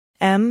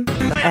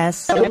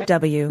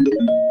MSW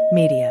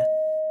Media.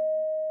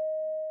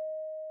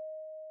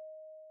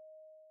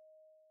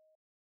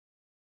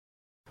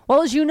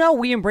 Well, as you know,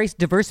 we embrace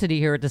diversity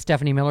here at the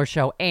Stephanie Miller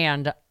Show,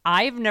 and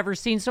I've never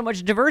seen so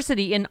much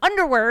diversity in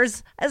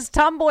underwears as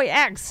Tomboy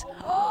X.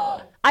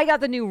 I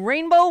got the new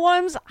rainbow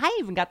ones. I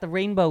even got the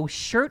rainbow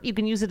shirt. You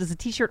can use it as a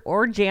t-shirt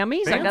or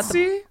jammies. Fancy? I got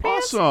the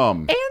pants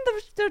Awesome. and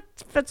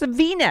it's a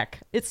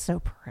V-neck. It's so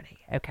pretty.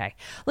 Okay.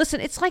 Listen,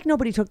 it's like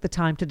nobody took the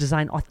time to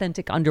design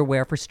authentic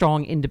underwear for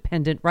strong,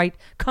 independent, right?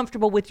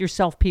 Comfortable with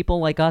yourself people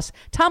like us.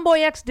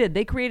 Tomboy X did.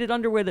 They created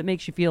underwear that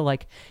makes you feel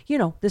like, you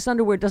know, this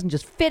underwear doesn't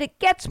just fit, it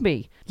gets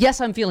me.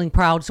 Yes, I'm feeling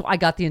proud, so I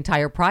got the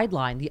entire Pride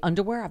line. The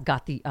underwear, I've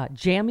got the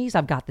jammies,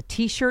 I've got the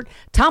t-shirt.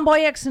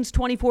 Tomboy X since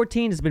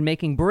 2014 has been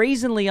making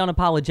brazenly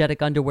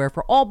unapologetic underwear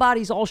for all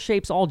bodies, all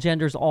shapes, all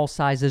genders, all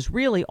sizes.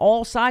 Really,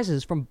 all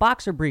sizes, from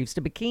boxer briefs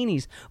to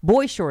bikinis,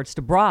 boy shorts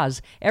to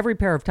bras. Every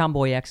pair of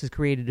Tomboy X is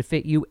created to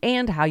fit you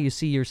and how you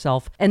see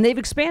yourself. And they've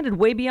expanded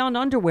way beyond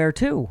underwear,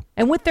 too.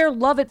 And with their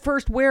love at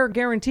first wear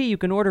guarantee, you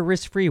can order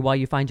risk-free while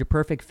you find your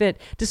perfect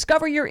fit.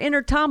 Discover your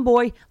inner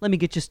tomboy. Let me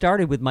get you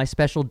started with my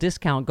special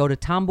discount. Go to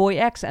Tomboy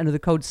X, enter the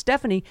code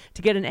Stephanie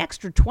to get an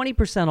extra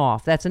 20%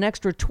 off. That's an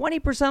extra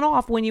 20%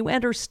 off when you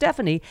enter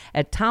Stephanie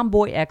at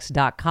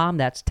tomboyx.com.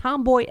 That's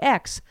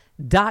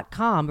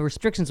tomboyx.com.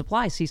 Restrictions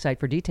apply. See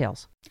site for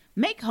details.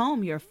 Make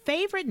home your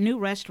favorite new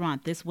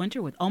restaurant this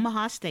winter with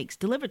Omaha Steaks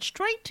delivered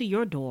straight to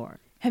your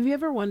door. Have you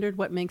ever wondered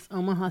what makes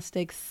Omaha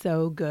Steaks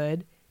so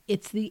good?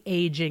 It's the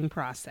aging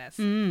process.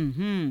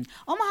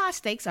 Omaha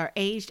Steaks are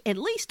aged at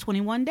least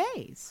 21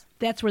 days.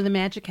 That's where the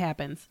magic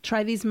happens.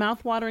 Try these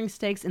mouth-watering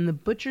steaks in the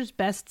Butcher's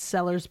Best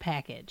Sellers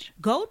package.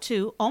 Go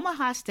to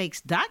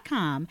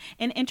omahasteaks.com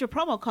and enter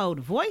promo code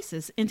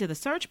VOICES into the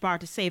search bar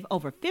to save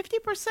over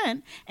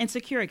 50% and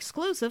secure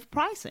exclusive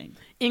pricing.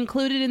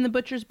 Included in the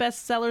Butcher's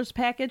Best Sellers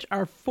package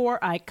are 4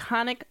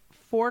 iconic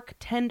fork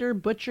tender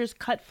butcher's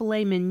cut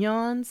filet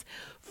mignons,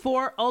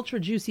 4 ultra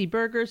juicy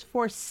burgers,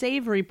 4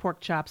 savory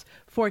pork chops,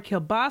 4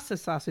 kielbasa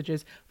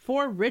sausages,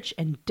 4 rich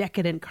and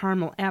decadent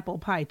caramel apple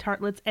pie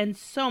tartlets, and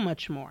so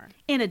much more.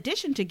 In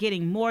addition to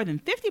getting more than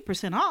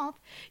 50% off,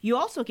 you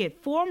also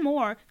get 4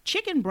 more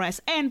chicken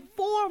breasts and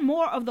 4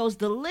 more of those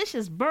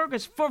delicious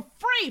burgers for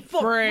free.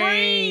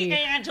 Free,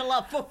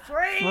 Angela, for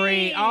free.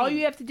 Free. All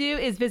you have to do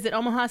is visit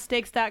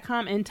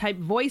omahasteaks.com and type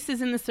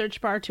VOICES in the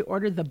search bar to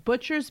order the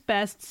Butcher's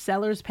Best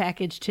Sellers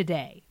package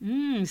today.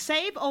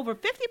 Save over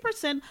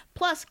 50%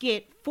 plus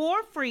get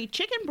 4 free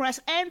chicken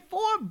breasts and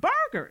 4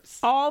 burgers.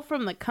 All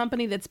from the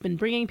company that's been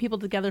bringing people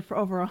together for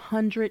over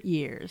 100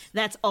 years.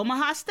 That's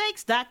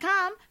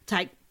omahasteaks.com.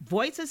 Type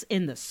VOICES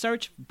in the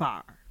search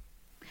bar.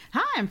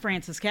 Hi, I'm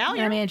Frances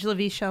Callier. I'm Angela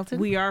V. Shelton.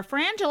 We are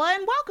Frangela,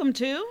 and welcome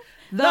to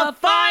The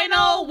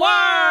Final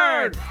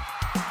Word.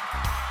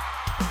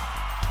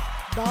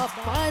 The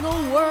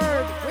Final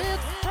Word with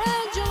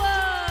Frangela.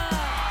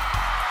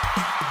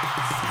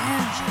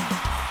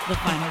 The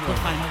final word. The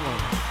final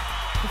word.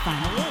 The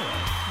final word.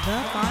 The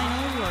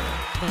final word.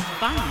 The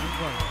final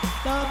word.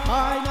 The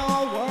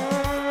Final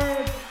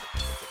Word.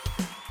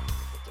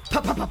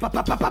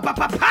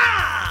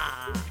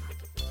 Pa-pa-pa-pa-pa-pa-pa-pa!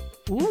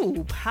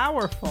 Ooh,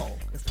 powerful.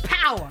 It's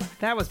power.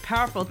 That was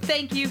powerful.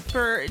 Thank you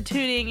for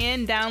tuning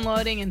in,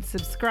 downloading, and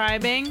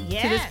subscribing to this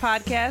Yes.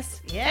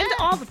 podcast. Yes. And to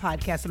all the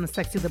podcasts on the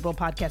Sexy Liberal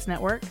Podcast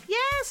Network.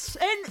 Yes,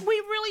 and we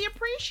really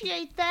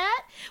appreciate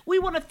that. We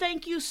want to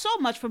thank you so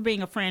much for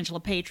being a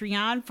Frangela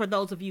Patreon. For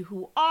those of you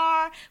who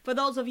are, for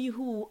those of you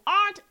who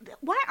aren't,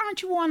 why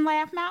aren't you on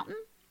Laugh Mountain?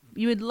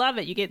 You would love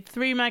it. You get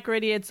 3 micro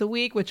idiots a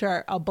week, which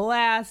are a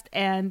blast.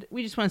 And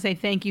we just want to say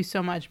thank you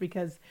so much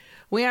because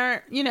we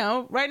are,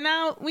 right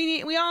now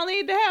we all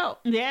need the help.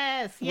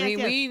 Yes, yes,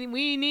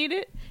 We need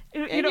it.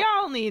 And know-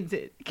 y'all needs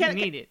it. Can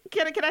need it.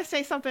 Can I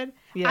say something?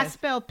 Yes. I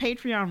spelled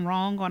Patreon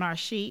wrong on our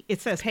sheet.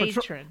 It says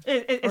Patron.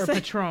 It Or says-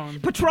 Patron.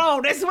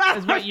 Patron as well.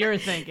 Is what you're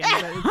thinking.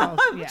 But it's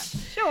also, yeah.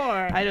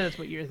 Sure. I know that's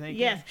what you're thinking.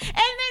 Yes. And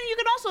then you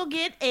can also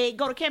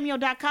go to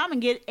cameo.com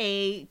and get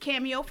a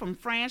cameo from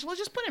Frangela.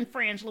 Just put in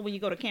Frangela when you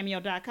go to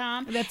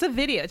cameo.com. That's a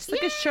video. It's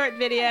like a short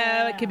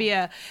video. It could be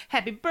a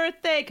happy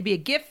birthday. It could be a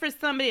gift for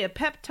somebody, a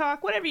pep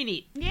talk, whatever you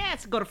need.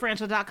 Yes, go to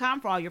Frangela.com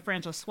for all your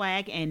Frangela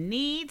swag and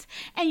needs.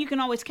 And you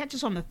can always catch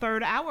us on the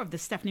 3rd hour of the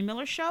Stephanie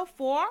Miller Show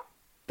for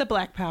The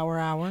Black Power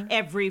Hour.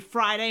 every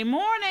Friday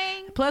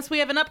morning. Plus, we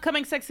have an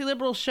upcoming Sexy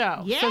Liberal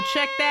show. So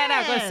check that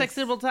out. Go to Yes.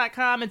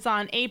 sexyliberal.com. It's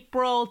on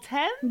April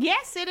 10th.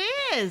 Yes, it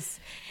is.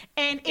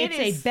 And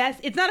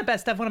It's not a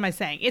best stuff. What am I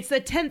saying? It's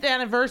the 10th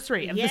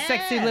anniversary of the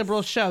Sexy Yes.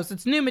 Liberal show. So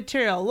it's new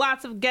material,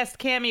 lots of guest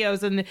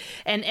cameos and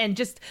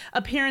just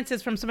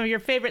appearances from some of your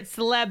favorite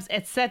celebs,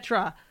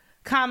 etc.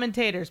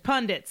 Commentators,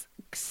 pundits,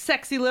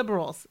 sexy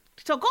liberals.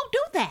 So go do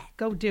that.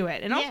 Go do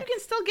it. And also Yes. you can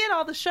still get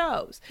all the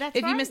shows. That's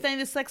if you right. missed any of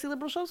the Sexy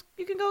Liberal shows,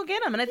 you can go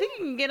get them. And I think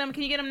you can get them.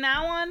 Can you get them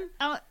now on?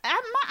 I'm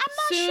not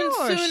Soon-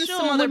 sure. soon Sure.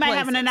 some We other might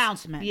have an places.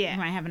 announcement. Yeah.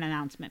 We might have an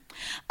announcement.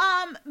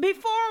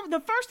 Before,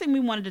 the first thing we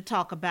wanted to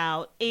talk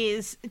about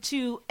is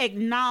to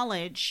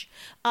acknowledge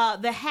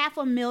the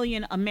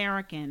 500,000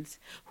 Americans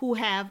who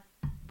have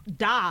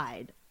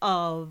died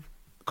of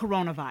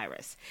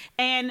coronavirus,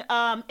 and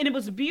it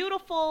was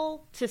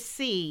beautiful to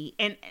see,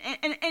 and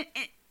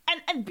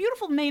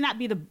beautiful may not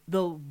be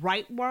the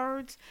right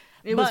words.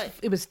 It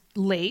was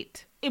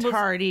late,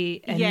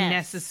 tardy, and yes.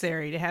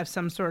 necessary to have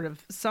some sort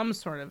of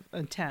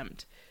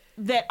attempt.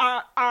 That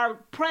our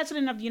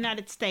president of the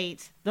United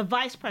States, the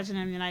vice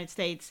president of the United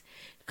States,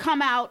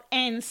 come out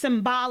and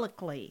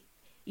symbolically,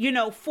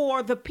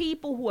 for the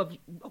people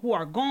who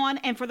are gone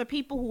and for the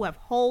people who have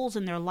holes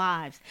in their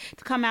lives,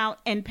 to come out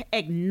and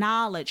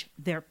acknowledge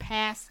their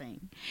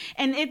passing.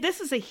 And this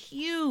is a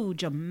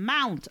huge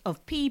amount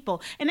of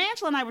people. And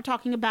Angela and I were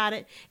talking about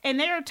it, and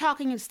they're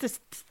talking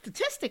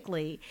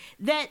statistically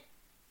that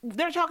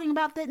they're talking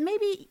about that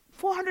maybe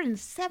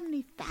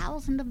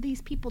 470,000 of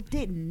these people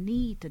didn't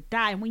need to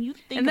die. And when you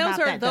think about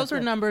that, those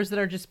are numbers that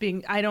are just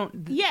being.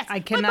 Yes,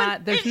 I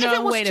cannot. But there's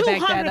no way to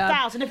back that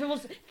up. If it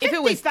was 50,000,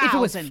 if it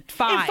was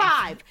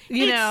five,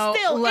 it's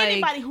still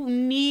anybody who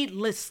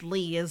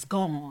needlessly is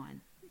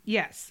gone.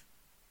 Yes.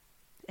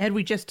 Had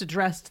we just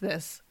addressed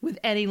this with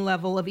any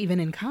level of even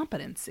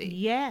incompetency?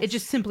 Yes. It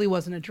just simply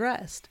wasn't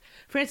addressed.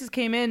 Frances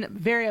came in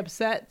very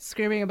upset,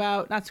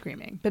 not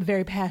screaming, but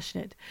very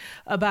passionate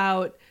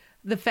about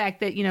the fact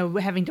that,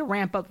 having to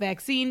ramp up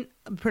vaccine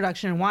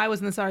production. And why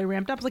wasn't this already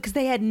ramped up? Because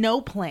they had no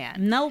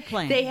plan. No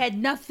plan. They had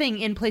nothing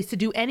in place to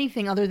do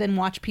anything other than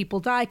watch people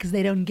die, because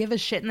they don't give a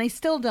shit, and they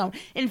still don't.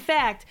 In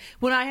fact,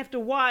 when I have to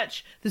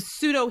watch the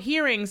pseudo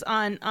hearings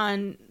on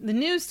the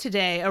news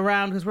today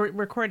because we're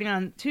recording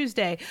on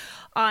Tuesday,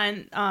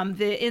 on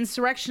the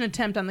insurrection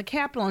attempt on the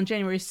Capitol on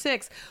January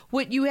 6th,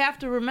 what you have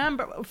to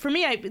remember, for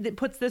me, it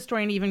puts this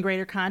story in even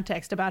greater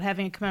context about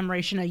having a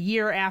commemoration a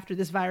year after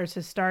this virus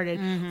has started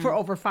for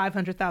over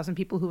 500,000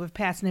 people who have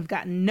passed and have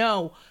gotten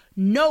no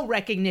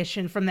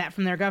recognition from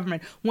their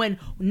government. When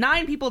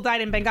 9 people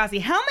died in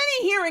Benghazi, how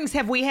many hearings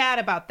have we had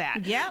about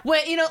that? Yeah.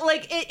 Well,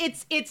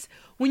 it's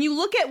when you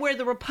look at where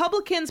the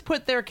Republicans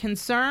put their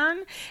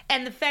concern,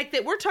 and the fact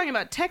that we're talking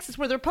about Texas,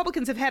 where the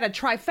Republicans have had a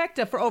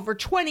trifecta for over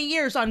 20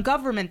 years on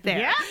government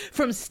there,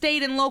 from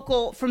state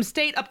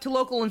up to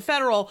local and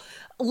federal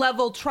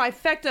level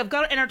trifecta of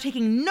government, and are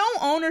taking no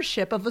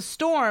ownership of a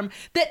storm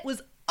that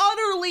was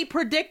utterly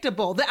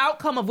predictable. The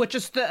outcome of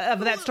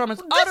that storm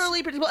was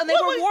utterly predictable, and they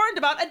were warned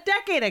about a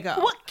decade ago.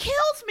 What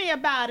kills me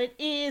about it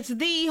is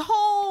the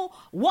whole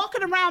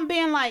walking around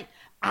being like,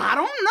 I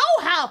don't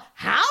know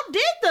how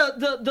did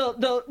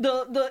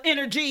the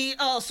energy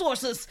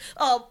sources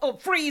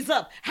freeze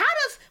up? How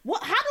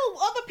do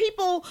other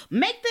people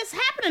make this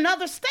happen in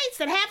other states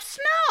that have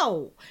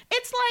snow?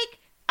 It's like,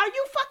 are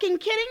you fucking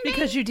kidding me?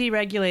 Because you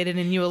deregulated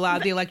and you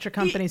allowed the electric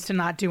companies to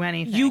not do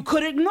anything. You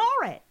could ignore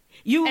it.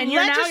 You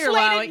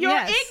legislated your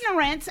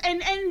ignorance,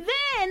 and then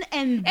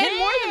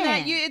more than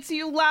that,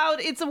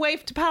 it's a way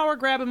to power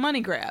grab and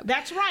money grab.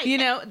 That's right.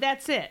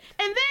 That's it.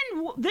 And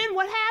then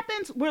what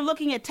happens? We're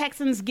looking at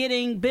Texans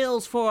getting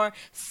bills for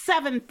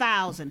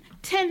 $7,000,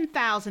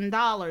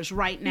 $10,000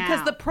 right now,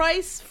 because the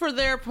price for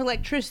their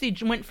electricity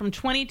went from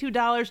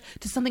 $22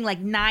 to something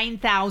like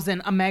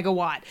 $9,000 a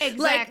megawatt.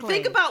 Exactly.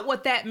 Think about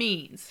what that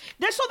means.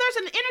 There's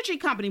an energy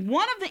company.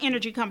 One of the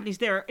energy companies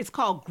there is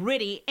called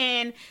Griddy,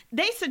 and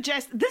they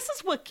suggest, this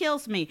is what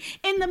kills me,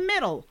 in the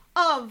middle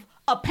of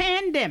a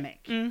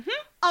pandemic,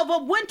 of a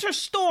winter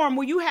storm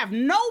where you have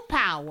no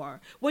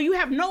power, where you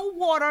have no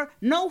water,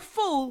 no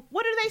food,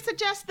 what do they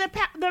suggest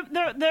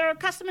their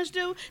customers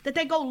do? That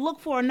they go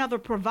look for another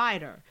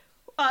provider.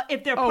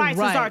 If their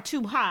prices are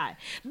too high.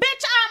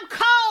 Bitch, I'm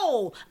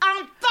cold.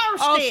 I'm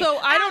thirsty. Also,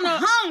 I'm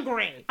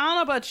hungry. I don't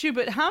know about you,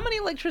 but how many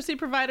electricity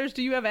providers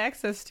do you have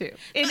access to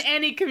in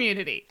any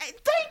community? Thank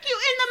you.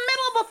 In the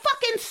middle of a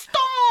fucking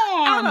storm.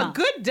 On a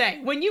good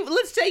day,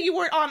 let's say you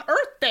were on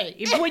Earth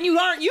Day, when you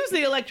aren't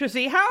using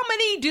electricity, how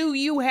many do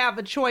you have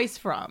a choice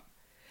from?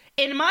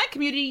 In my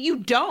community, you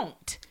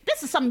don't.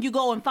 This is something you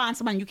go and find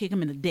somebody you kick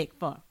them in the dick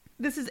for.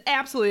 This is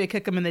absolutely a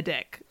kick 'em in the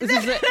dick. This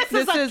is a kick 'em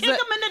in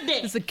the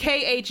dick. This is a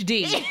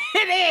KHD.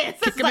 It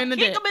is. Kick 'em in the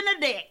dick. Kick 'em in the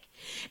dick.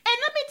 And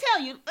let me tell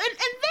you,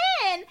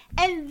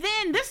 and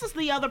then this is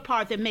the other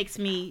part that makes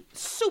me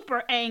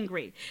super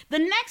angry. The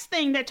next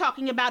thing they're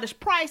talking about is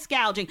price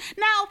gouging.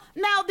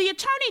 Now the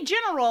Attorney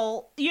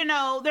General,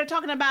 they're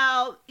talking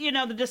about,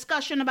 the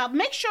discussion about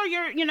make sure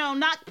you're,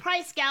 not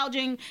price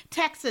gouging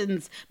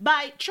Texans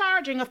by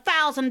charging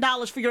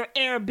 $1,000 for your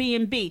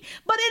Airbnb.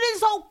 But it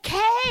is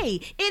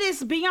okay. It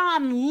is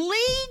beyond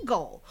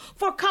legal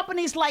for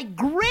companies like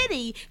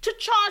Griddy to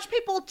charge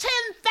people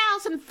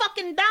 $10,000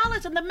 fucking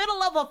dollars in the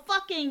middle of a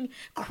fucking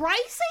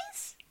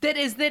crisis. That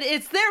it's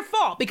their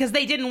fault because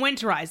they didn't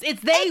winterize.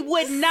 They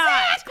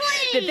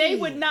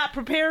would not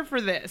prepare for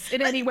this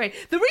in any way.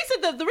 The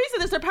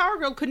reason is their power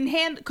grid couldn't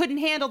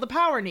handle the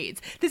power needs.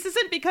 This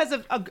isn't because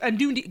of a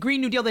new Green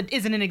New Deal that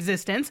isn't in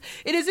existence.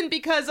 It isn't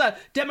because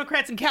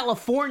Democrats in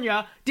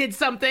California did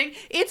something.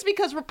 It's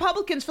because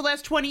Republicans for the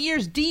last 20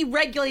 years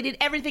deregulated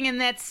everything in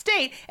that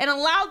state and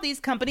allowed these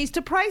companies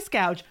to price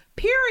gouge.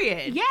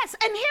 Period. Yes,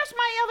 and here's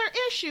my other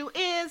issue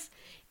is,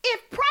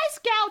 if price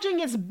gouging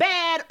is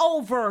bad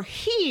over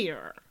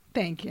here,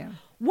 thank you,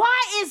 Why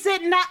is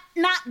it not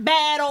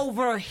bad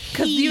over here?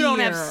 Because you don't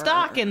have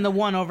stock in the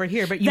one over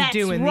here, but you That's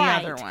do in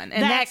right. the other one.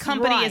 And That's that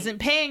company right. isn't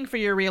paying for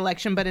your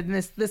reelection, but in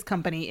this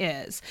company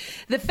is.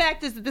 The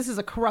fact is that this is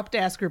a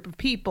corrupt-ass group of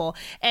people,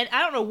 and I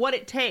don't know what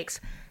it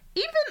takes.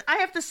 Even, I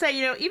have to say,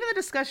 even the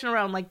discussion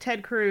around like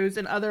Ted Cruz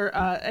and other,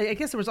 I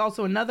guess there was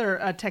also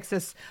another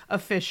Texas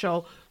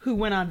official who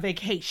went on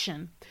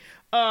vacation.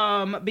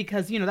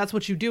 Because, that's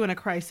what you do in a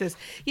crisis,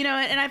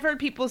 and I've heard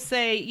people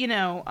say,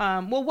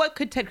 well, what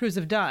could Ted Cruz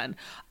have done?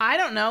 I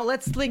don't know.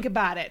 Let's think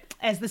about it.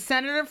 As the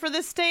senator for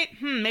this state,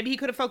 maybe he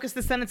could have focused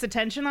the Senate's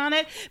attention on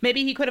it.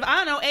 Maybe he could have, I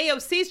don't know,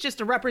 AOC's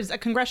just a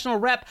congressional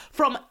rep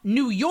from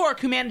New York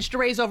who managed to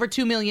raise over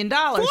 $2 million.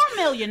 $4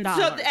 million.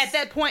 So at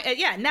that point,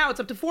 now it's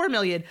up to $4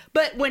 million.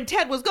 But when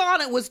Ted was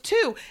gone, it was $2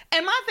 million.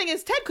 And my thing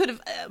is, Ted could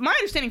have, my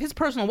understanding of his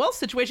personal wealth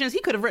situation is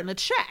he could have written a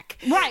check.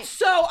 Right.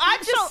 So I'm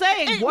just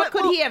saying, what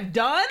could he have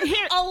done?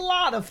 A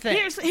lot of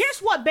things. Here's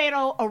what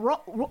Beto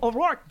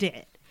O'Rourke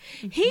did.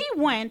 He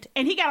went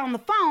and he got on the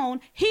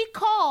phone. He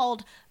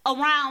called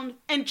around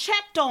and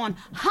checked on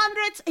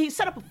hundreds. He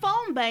set up a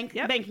phone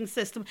banking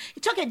system. He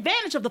took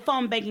advantage of the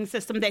phone banking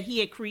system that he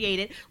had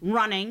created,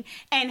 running,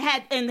 and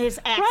had in his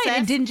access. Right,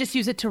 and didn't just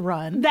use it to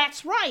run.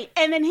 That's right.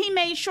 And then he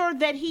made sure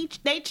that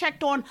they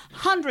checked on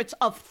hundreds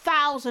of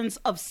thousands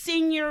of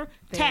senior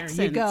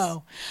Texans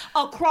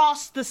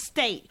across the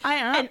state,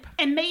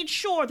 and made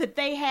sure that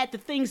they had the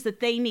things that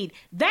they need.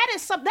 That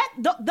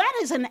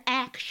is an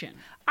action.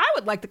 I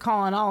would like to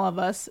call on all of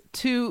us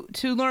to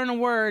learn a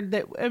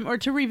word or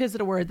to revisit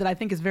a word that I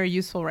think is very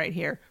useful right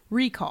here.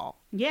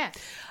 Recall. Yes.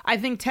 I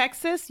think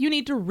Texas, you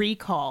need to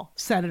recall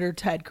Senator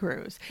Ted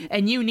Cruz.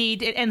 And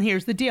and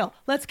here's the deal.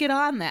 Let's get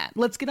on that.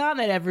 Let's get on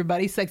that,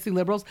 everybody, sexy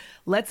liberals.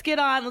 Let's get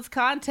on. Let's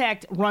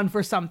contact Run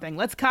for Something.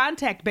 Let's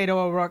contact Beto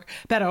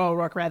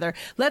O'Rourke, rather.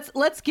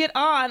 Let's get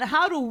on.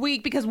 How do we,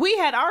 because we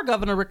had our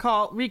governor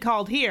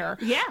recalled here.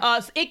 Yeah.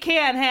 It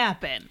can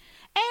happen.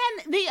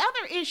 And the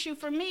other issue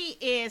for me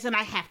is, and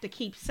I have to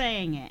keep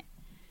saying it,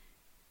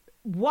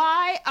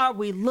 why are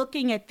we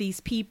looking at these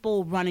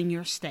people running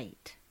your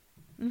state?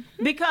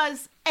 Mm-hmm.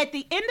 Because at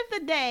the end of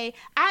the day,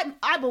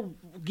 I will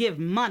give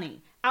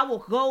money. I will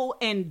go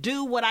and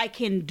do what I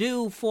can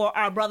do for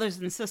our brothers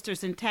and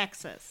sisters in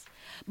Texas.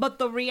 But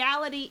the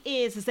reality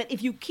is that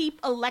if you keep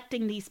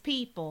electing these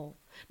people,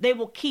 they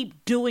will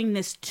keep doing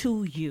this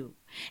to you.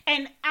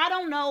 And I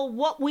don't know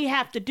what we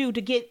have to do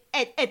to get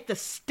at the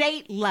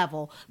state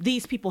level.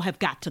 These people have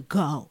got to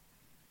go.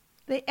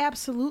 They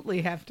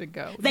absolutely have to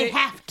go. They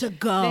have to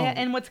go.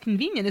 And what's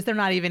convenient is they're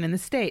not even in the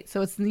state,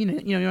 so it's you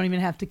don't even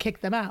have to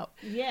kick them out.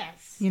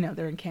 Yes.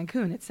 They're in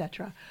Cancun,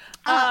 etc.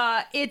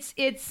 It's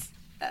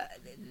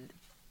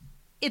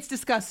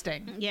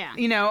disgusting. Yeah.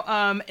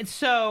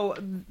 So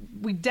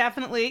we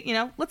definitely,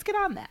 let's get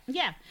on that.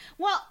 Yeah.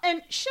 Well,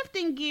 and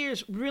shifting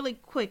gears really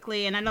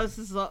quickly, and I know this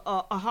is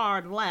a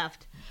hard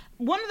left.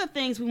 One of the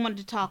things we wanted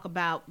to talk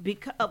about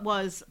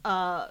was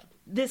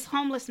this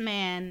homeless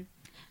man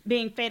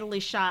being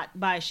fatally shot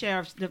by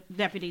sheriff's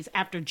deputies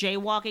after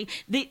jaywalking.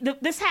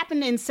 This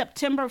happened in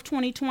September of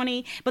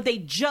 2020, but they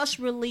just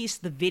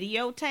released the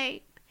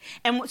videotape.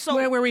 And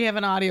so where we have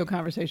an audio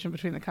conversation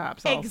between the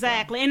cops. Also.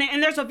 Exactly.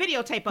 And there's a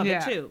videotape of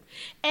it too.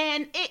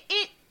 And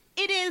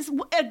it is,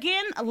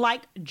 again,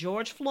 like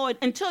George Floyd,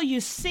 until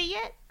you see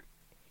it,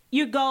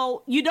 you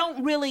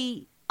don't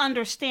really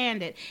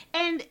understand it.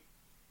 And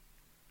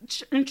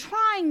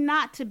trying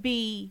not to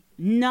be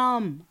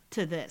numb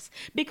to this,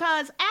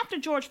 because after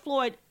George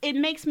Floyd, it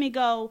makes me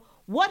go,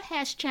 what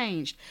has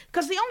changed?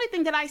 Because the only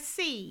thing that I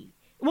see,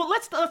 well,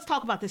 let's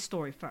talk about this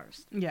story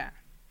first. Yeah.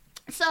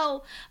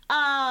 So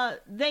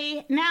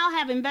they now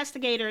have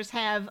investigators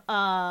have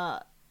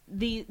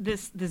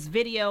this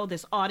video,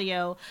 this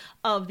audio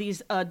of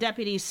these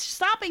deputies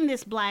stopping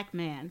this black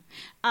man,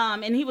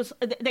 and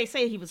they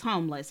say he was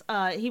homeless.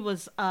 He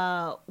was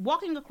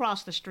walking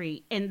across the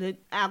street, and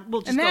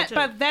but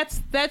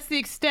that's the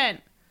extent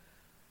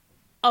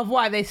of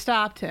why they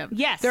stopped him.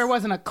 Yes, there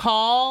wasn't a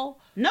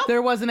call. Nope.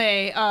 There wasn't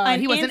he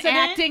wasn't incident.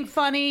 acting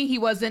funny. He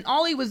wasn't.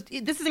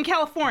 This is in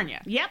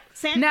California. Yep.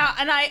 Now,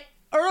 and I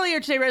earlier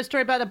today read a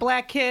story about a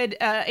black kid,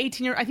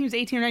 18 or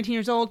 19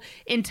 years old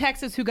in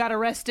Texas, who got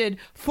arrested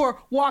for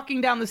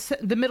walking down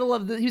the middle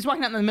of he was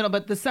walking out in the middle,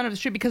 but the center of the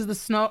street because of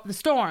the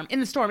storm, in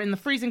the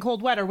freezing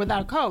cold weather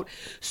without a coat.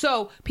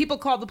 So people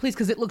called the police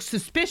because it looked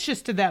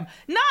suspicious to them.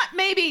 Not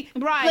maybe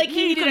like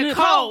he needed a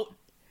coat.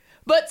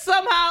 But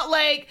somehow,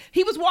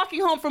 he was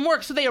walking home from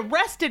work, so they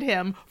arrested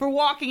him for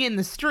walking in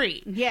the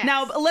street. Yes.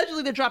 Now,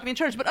 allegedly, they're dropping in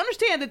charge, but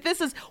understand that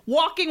this is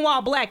walking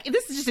while black.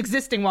 This is just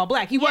existing while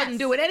black. He wasn't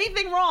doing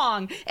anything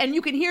wrong, and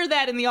you can hear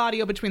that in the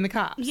audio between the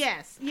cops.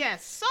 Yes.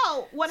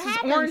 So, what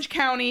happens? Orange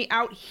County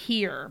out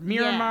here.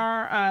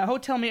 Miramar,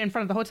 in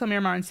front of the Hotel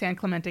Miramar in San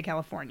Clemente,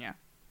 California.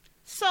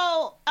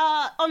 So,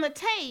 on the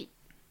tape,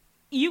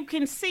 you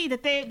can see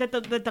that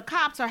the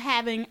cops are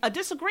having a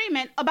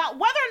disagreement about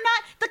whether or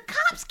not the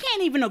cops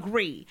can't even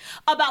agree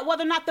about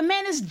whether or not the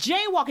man is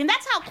jaywalking.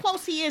 That's how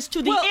close he is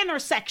to the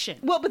intersection.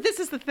 Well, but this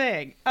is the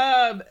thing.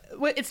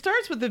 It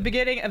starts with the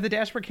beginning of the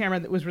dashboard camera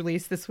that was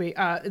released this week.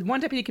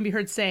 One deputy can be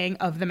heard saying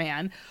of the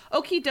man,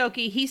 "Okie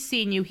dokie, he's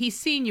seen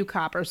you,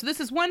 copper." So this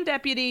is one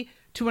deputy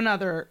to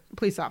another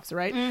police officer,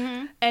 right?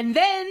 Mm-hmm. And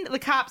then the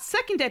cop's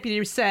second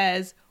deputy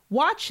says,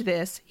 "Watch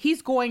this,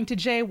 he's going to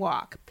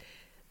jaywalk."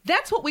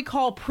 That's what we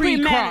call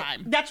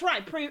pre-crime. That's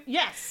right.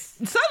 Yes.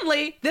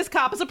 Suddenly, this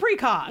cop is a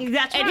precog.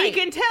 That's and right. he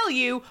can tell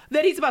you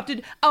that he's about to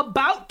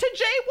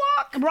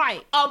jaywalk.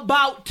 Right.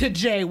 About to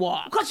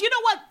jaywalk. Because you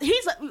know what?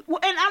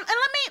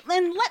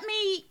 Let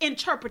me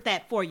interpret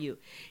that for you.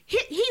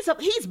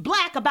 He's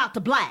black about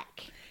the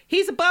black.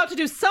 He's about to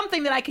do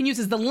something that I can use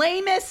as the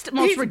lamest,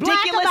 most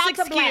ridiculous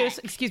excuse.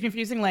 Excuse me for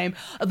using lame.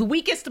 The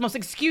weakest, most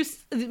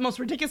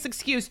ridiculous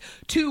excuse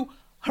to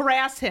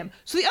harass him.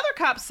 So the other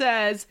cop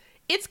says,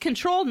 "It's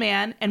controlled,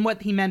 man." And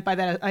what he meant by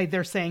that,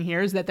 they're saying here,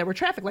 is that there were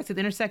traffic lights at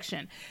the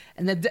intersection.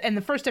 And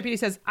the first deputy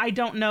says, "I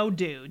don't know,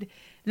 dude." And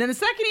then the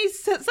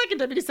second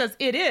deputy says,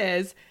 "It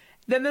is."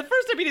 Then the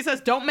first deputy says,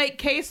 "Don't make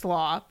case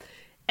law."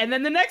 And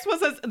then the next one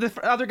says, the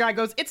other guy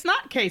goes, "It's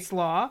not case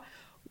law."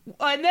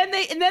 And then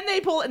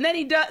they pull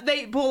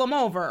him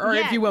over, or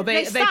if you will,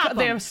 they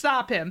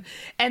stop him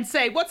and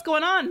say, "What's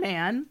going on,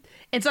 man?"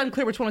 It's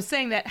unclear which one was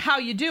saying that. "How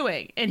you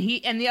doing?" And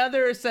the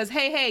other says,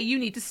 hey, you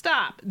need to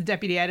stop. The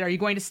deputy added, "Are you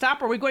going to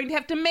stop, or are we going to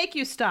have to make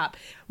you stop?"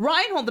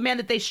 Reinhold, the man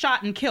that they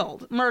shot and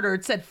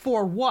murdered, said,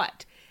 "For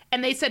what?"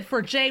 And they said,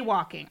 "For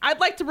jaywalking." I'd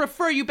like to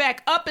refer you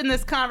back up in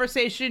this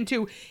conversation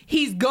to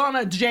 "he's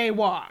gonna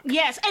jaywalk."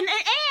 Yes, and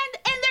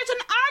there's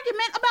an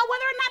argument about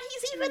whether or not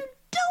he's even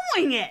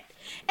doing it.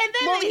 And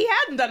then he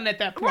hadn't done it at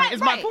that point,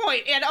 my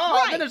point. And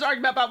then there's an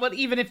argument about would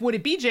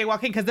it be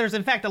jaywalking, because there's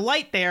in fact a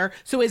light there.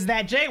 So is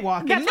that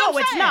jaywalking? That's no,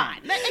 what it's I'm not.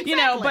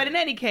 Exactly. But in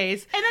any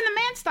case. And then the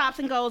man stops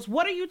and goes,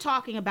 "What are you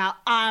talking about?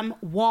 I'm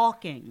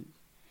walking."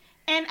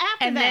 And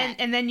after that,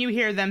 then you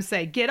hear them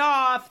say, "Get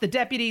off!" The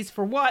deputies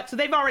for what? So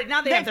they've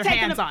have their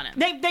hands on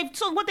it.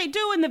 So what they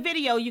do in the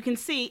video, you can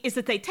see, is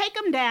that they take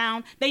him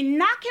down, they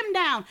knock him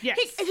down. Yes.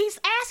 He's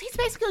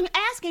basically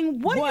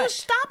asking, "What are you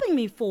stopping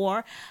me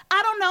for?"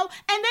 I don't know.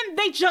 And then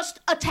they just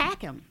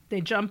attack him. They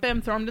jump him,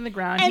 throw him to the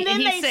ground, and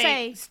then they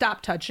say,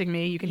 "Stop touching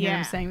me." You can hear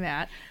him saying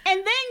that. And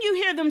then you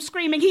hear them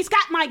screaming, "He's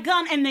got my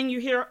gun!" And then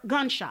you hear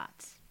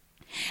gunshots.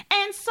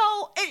 And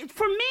so,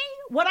 for me,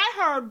 what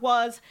I heard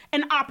was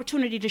an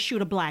opportunity to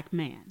shoot a black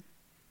man.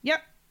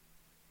 Yep.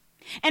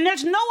 And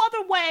there's no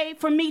other way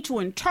for me to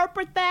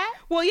interpret that.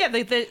 Well, yeah, and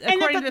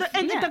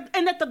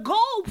that the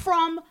goal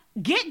from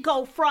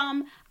get-go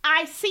from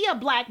 "I see a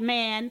black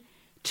man"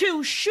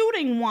 to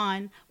shooting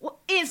one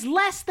is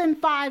less than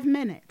 5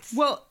 minutes.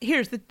 Well,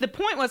 here's the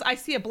point was, I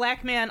see a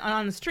black man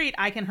on the street,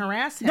 I can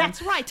harass him.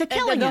 That's right, to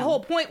killing him. The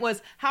whole point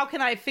was, how can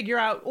I figure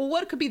out,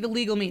 what could be the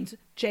legal means?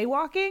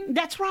 Jaywalking?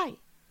 That's right.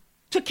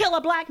 To kill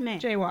a black man.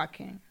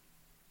 Jaywalking.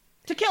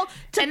 To kill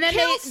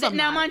somebody.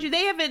 Now, mind you,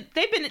 they've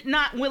been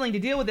not willing to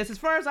deal with this. As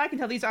far as I can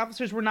tell, these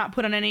officers were not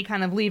put on any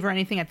kind of leave or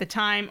anything at the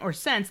time or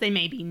since. They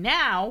may be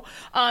now,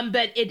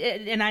 but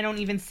and I don't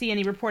even see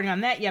any reporting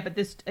on that yet. But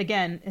this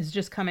again is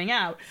just coming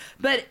out.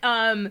 But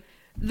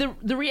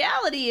the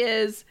reality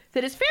is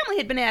that his family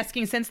had been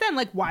asking since then,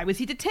 like, why was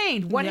he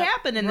detained? What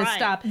happened in this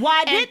stop?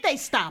 Why did they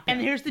stop him?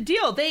 And here's the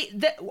deal.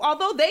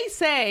 Although they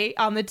say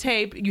on the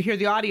tape, you hear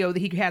the audio that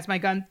he has my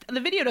gun, the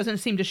video doesn't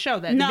seem to show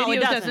that. No, the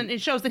video it doesn't.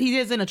 It shows that he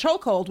is in a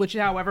chokehold, which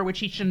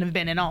he shouldn't have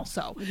been in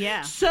also.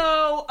 Yeah.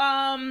 So,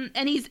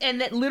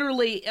 and that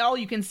literally all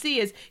you can see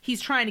is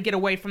he's trying to get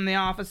away from the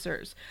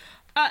officers.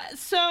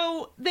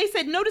 So they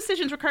said no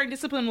decisions regarding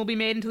discipline will be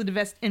made until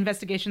the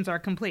investigations are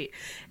complete.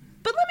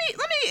 But let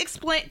me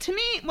explain. To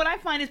me, what I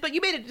find is, but you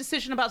made a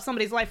decision about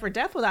somebody's life or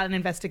death without an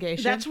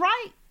investigation. That's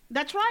right.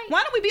 That's right.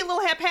 Why don't we be a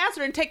little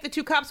haphazard and take the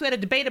two cops who had a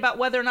debate about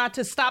whether or not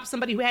to stop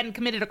somebody who hadn't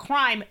committed a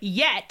crime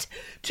yet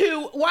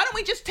why don't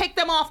we just take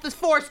them off the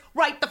force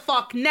right the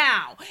fuck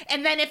now?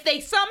 And then if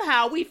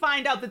we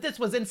find out that this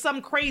was in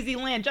some crazy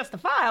land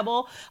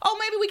justifiable,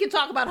 maybe we can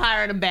talk about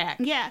hiring them back.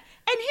 Yeah.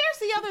 And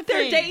here's the other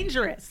thing. They're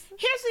dangerous.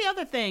 Here's the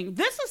other thing.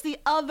 This is the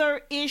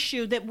other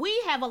issue that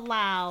we have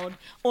allowed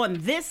on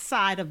this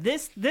side of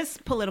this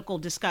political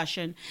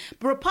discussion,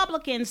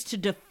 Republicans to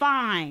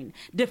define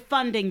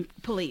defunding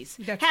police.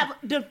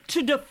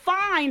 To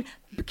define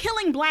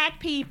killing black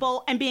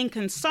people and being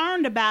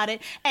concerned about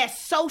it as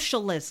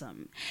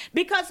socialism.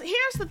 Because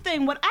here's the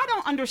thing, what I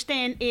don't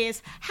understand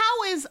is how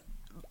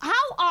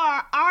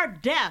are our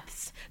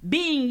deaths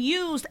being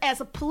used as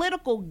a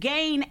political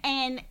gain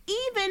and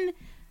even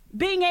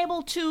being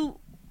able to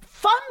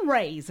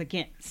fundraise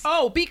against.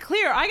 Oh, be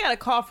clear. I got a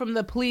call from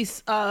the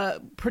police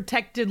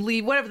protected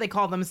leave, whatever they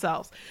call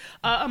themselves.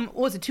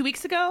 Was it 2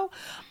 weeks ago?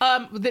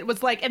 That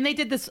was like, and they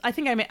did this. I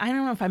don't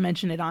know if I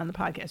mentioned it on the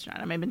podcast or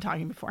not. I may have been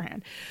talking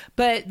beforehand.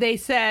 But they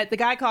said, the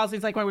guy calls,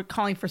 he's like, well, we're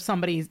calling for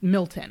somebody's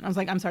Milton. I was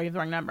like, I'm sorry, you have the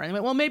wrong number. And they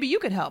went, well, maybe you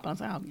could help. And I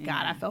was like, oh,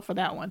 God, I fell for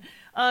that one.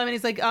 And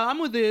he's like, I'm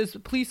with this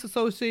police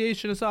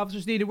association as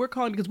officers needed. We're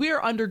calling because we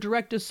are under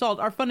direct assault.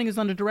 Our funding is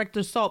under direct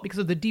assault because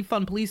of the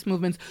defund police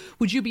movements.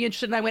 Would you be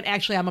interested? And I went,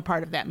 actually, I'm a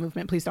part of that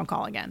movement. Please don't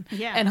call again.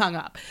 Yeah. And hung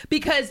up.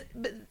 Because,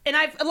 and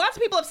lots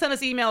of people have sent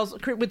us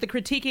emails with the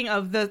critiquing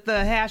of the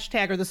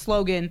hashtag or the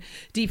slogan,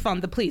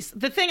 defund the police.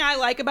 The thing I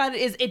like about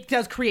it is it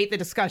does create the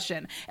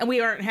discussion. And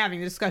we aren't having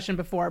the discussion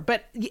before.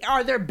 But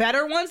are there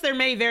better ones? There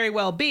may very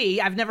well be.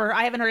 I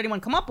haven't heard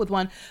anyone come up with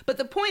one. But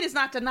the point is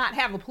not to not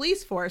have a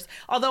police force.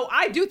 Although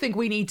I do think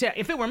we need to,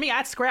 if it were me,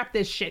 I'd scrap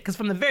this shit. Because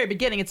from the very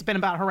beginning, it's been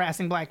about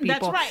harassing black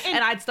people. That's right.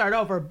 And I'd start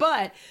over.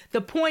 But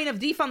the point of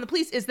defund the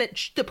police is that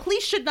the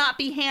police should not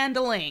be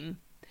handling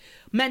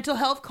mental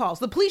health calls.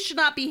 The police should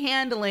not be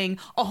handling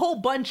a whole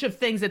bunch of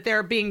things that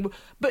they're being,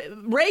 but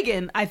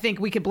Reagan, I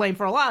think we could blame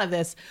for a lot of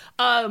this,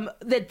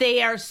 that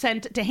they are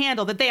sent to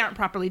handle, that they aren't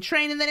properly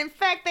trained. And that in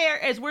fact, they are,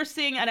 as we're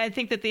seeing, and I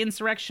think that the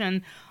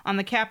insurrection on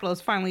the Capitol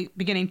is finally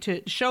beginning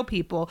to show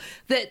people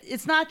that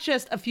it's not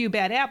just a few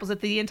bad apples,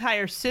 that the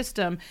entire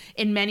system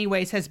in many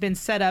ways has been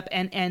set up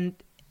and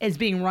is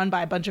being run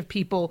by a bunch of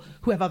people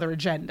who have other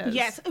agendas.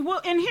 Yes.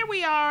 Well, and here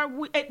we are,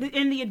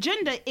 and the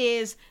agenda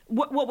is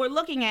what we're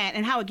looking at,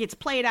 and how it gets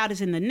played out is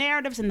in the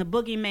narratives and the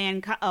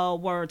boogeyman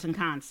words and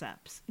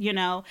concepts, you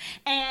know?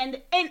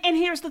 And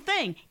here's the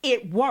thing.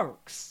 It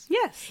works.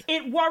 Yes.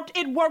 It worked.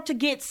 It worked to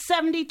get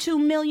 72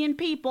 million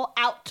people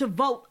out to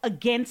vote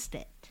against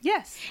it.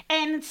 Yes.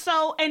 And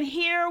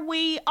here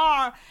we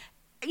are.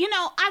 You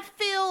know, I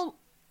feel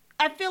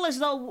as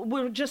though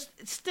we're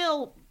just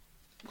still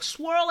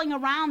swirling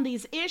around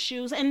these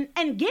issues and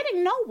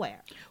getting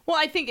nowhere. Well,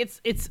 I think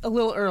it's a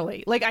little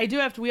early. Like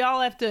we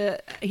all have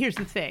to, here's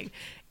the thing.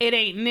 It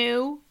ain't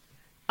new.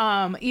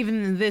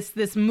 Even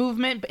this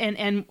movement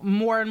and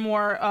more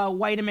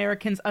white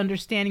Americans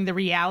understanding the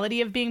reality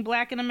of being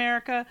black in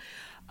America.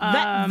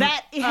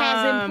 That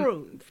has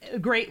improved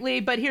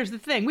greatly, but here's the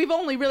thing: we've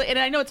only really, and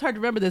I know it's hard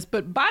to remember this,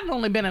 but Biden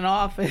only been in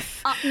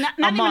office not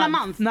even a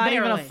month, not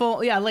barely. even a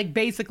full, like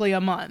basically a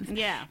month,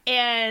 yeah,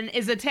 and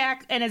is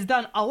attacked and has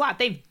done a lot.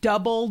 They've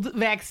doubled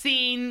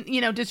vaccine,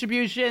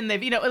 distribution.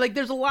 They've, like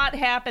there's a lot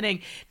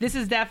happening. This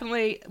is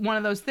definitely one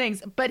of those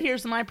things. But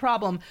here's my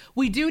problem: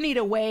 we do need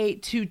a way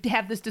to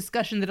have this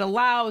discussion that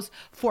allows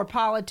for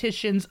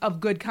politicians of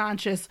good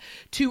conscience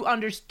to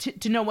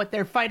know what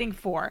they're fighting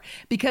for,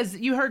 because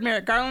you heard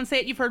Merrick Garland say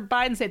it, you've heard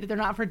Biden say that they're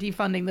not for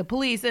defunding the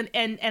police, and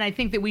I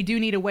think that we do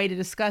need a way to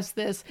discuss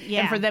this,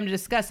 and for them to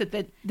discuss it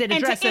that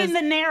addresses and to end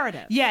the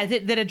narrative. Yeah,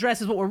 that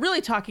addresses what we're really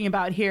talking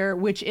about here,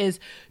 which is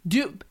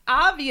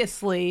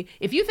obviously,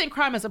 if you think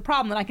crime is a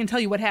problem, then I can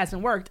tell you what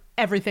hasn't worked,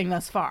 everything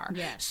thus far.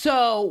 Yeah.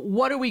 So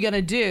what are we going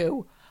to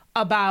do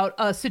about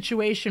a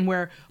situation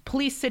where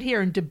police sit here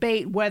and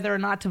debate whether or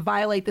not to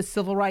violate the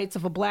civil rights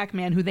of a black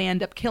man who they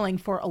end up killing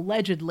for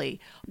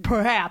allegedly,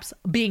 perhaps,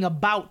 being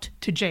about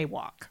to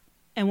jaywalk?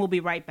 And we'll be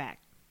right back.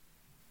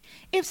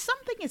 If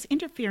something is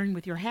interfering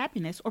with your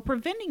happiness or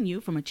preventing you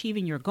from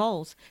achieving your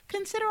goals,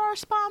 consider our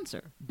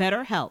sponsor,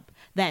 BetterHelp.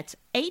 That's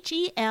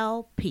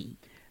HELP.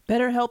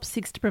 BetterHelp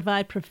seeks to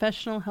provide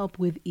professional help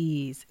with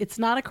ease. It's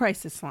not a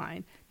crisis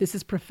line. This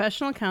is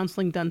professional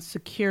counseling done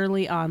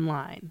securely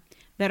online.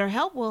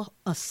 BetterHelp will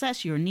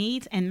assess your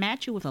needs and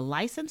match you with a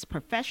licensed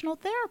professional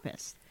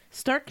therapist.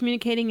 Start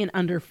communicating in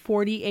under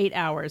 48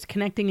 hours,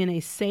 connecting in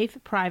a safe,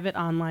 private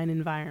online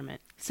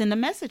environment. Send a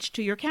message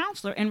to your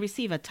counselor and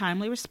receive a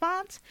timely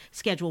response.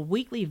 Schedule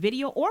weekly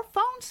video or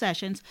phone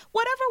sessions,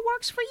 whatever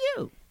works for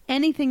you.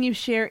 Anything you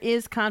share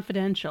is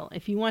confidential.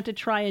 If you want to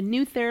try a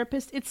new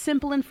therapist, it's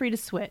simple and free to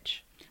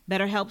switch.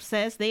 BetterHelp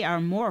says they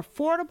are more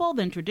affordable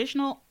than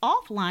traditional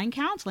offline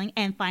counseling,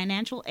 and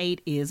financial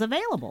aid is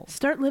available.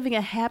 Start living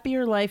a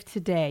happier life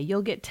today.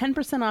 You'll get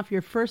 10% off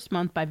your first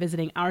month by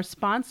visiting our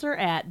sponsor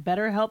at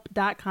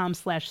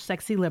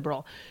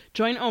betterhelp.com/sexyliberal.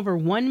 Join over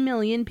 1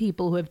 million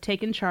people who have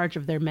taken charge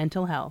of their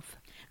mental health.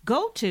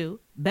 Go to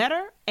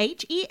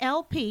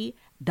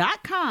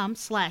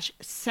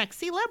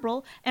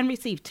betterhelp.com/sexyliberal and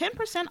receive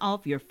 10%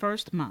 off your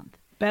first month.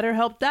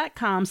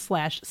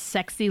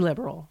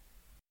 betterhelp.com/sexyliberal.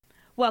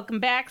 Welcome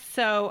back.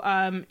 So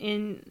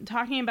in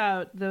talking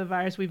about the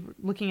virus, we're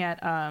looking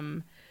at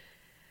a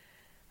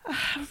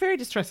very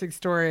distressing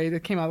story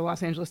that came out of the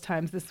Los Angeles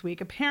Times this week.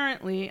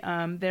 Apparently,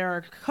 there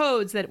are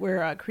codes that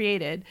were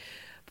created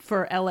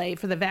for LA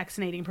for the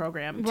vaccinating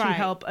program to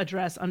help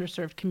address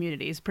underserved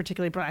communities,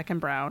 particularly Black and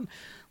Brown,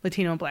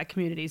 Latino and Black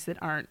communities that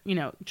aren't,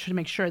 to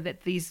make sure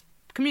that these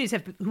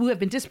who have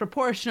been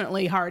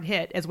disproportionately hard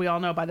hit, as we all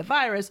know, by the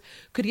virus,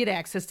 could get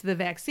access to the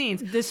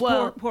vaccines.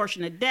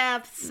 Disproportionate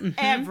deaths,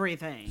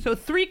 everything. So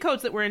 3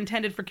 codes that were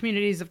intended for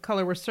communities of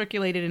color were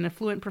circulated in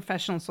affluent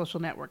professional and social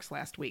networks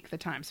last week, the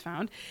Times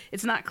found.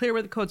 It's not clear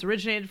where the codes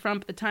originated from,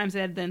 but the Times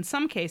added that in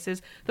some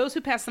cases, those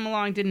who passed them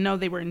along didn't know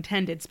they were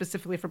intended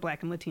specifically for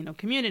Black and Latino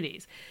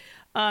communities.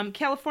 In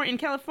California,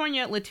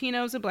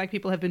 Latinos and Black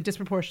people have been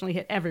disproportionately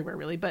hit everywhere,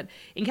 really. But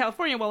in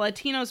California, while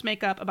Latinos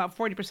make up about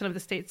 40% of the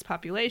state's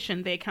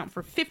population, they account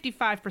for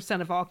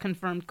 55% of all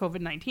confirmed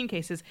COVID-19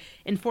 cases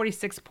and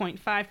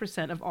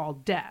 46.5% of all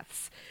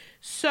deaths.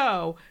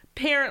 So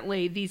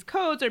apparently these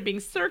codes are being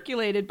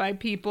circulated by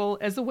people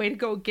as a way to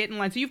go get in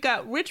line. So you've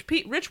got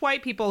rich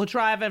white people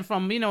driving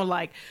from,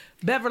 like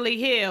Beverly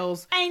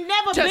Hills ain't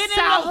never to been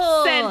South in the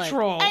hood.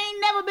 Central.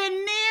 Ain't never been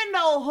near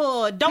no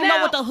hood. Don't know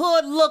Now, what the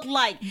hood look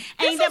like.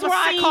 Ain't never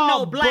seen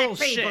no black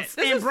bullshit. people This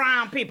and is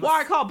brown people.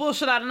 Why I call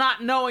bullshit out of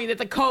not knowing that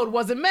the code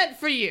wasn't meant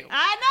for you.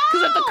 I know.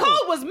 Because if the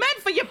code was meant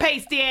for your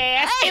pasty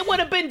ass, it would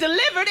have been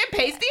delivered in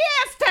pasty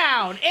ass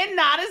town and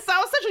not in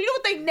South Central. You know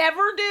what they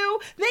never do?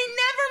 They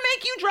never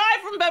make you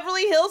drive from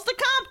Beverly Hills to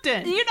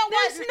Compton. You know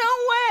what? There's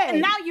no way.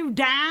 Now you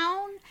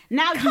down.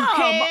 Now you Come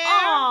care.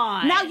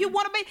 on. Now you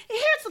want to be.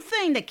 Here's the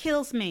thing that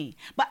kills me.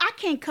 But I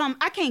can't come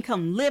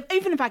live.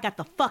 Even if I got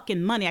the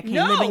fucking money, I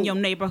can't live in your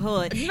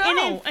neighborhood.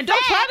 No, and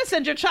don't try to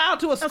send your child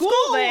to a school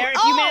there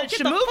if you manage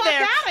to move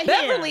there.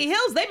 Beverly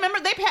Hills, they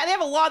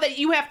have a law that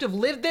you have to have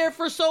lived there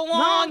for so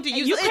long to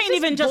use. You can't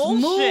even just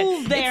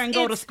move there and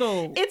go to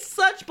school. It's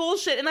such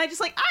bullshit, and I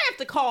have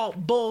to call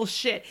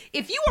bullshit.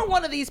 If you are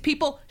one of these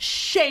people,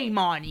 shame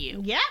on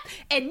you. Yeah,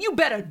 and you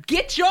better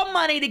get your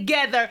money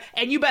together,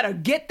 and you better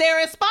get there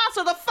and sponsor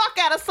the fuck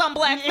out of some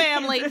Black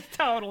family.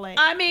 Totally.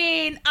 I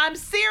mean, I'm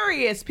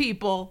serious,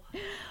 people.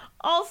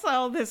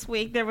 Also, this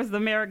week, there was the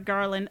Merrick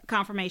Garland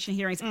confirmation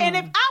hearings. And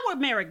if I were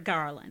Merrick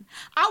Garland,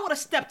 I would have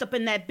stepped up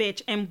in that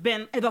bitch and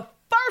been the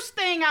first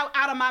thing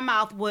out of my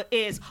mouth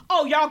is,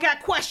 oh, y'all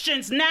got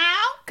questions now?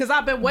 Because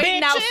I've been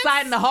waiting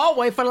outside in the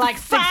hallway for like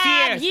 6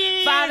 years.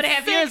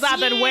 5.5 years I've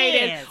been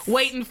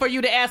waiting for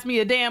you to ask me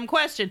a damn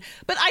question.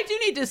 But I do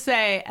need to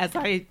say, as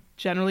I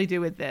generally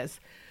do with this,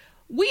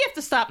 we have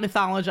to stop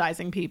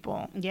mythologizing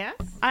people. Yes,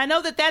 I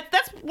know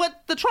that's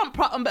what the Trump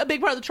a big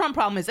part of the Trump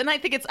problem is, and I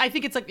think it's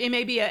like it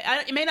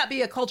may not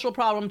be a cultural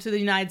problem to the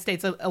United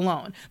States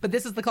alone, but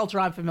this is the culture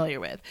I'm familiar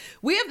with.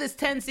 We have this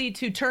tendency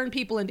to turn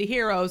people into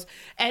heroes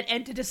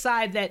and to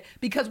decide that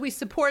because we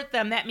support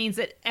them, that means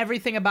that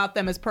everything about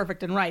them is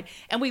perfect and right,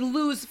 and we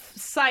lose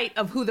sight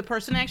of who the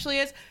person actually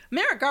is.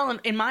 Merrick Garland,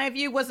 in my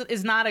view,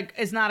 is not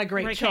a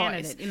great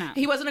choice.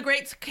 He wasn't a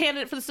great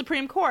candidate for the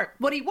Supreme Court.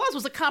 What he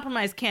was a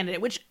compromise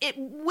candidate, which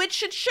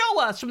should show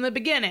us from the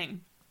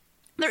beginning.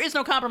 There is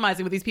no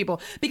compromising with these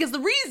people, because the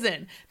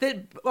reason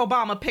that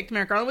Obama picked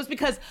Merrick Garland was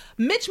because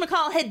Mitch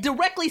McConnell had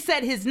directly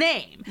said his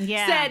name.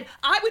 Yeah. Said,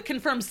 I would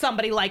confirm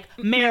somebody like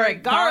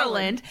Merrick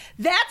Garland.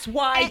 That's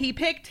why he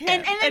picked him.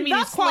 And I mean,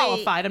 he's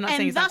qualified. I'm not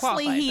saying he's not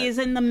qualified. And thusly, he is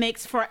in the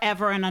mix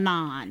forever and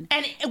anon.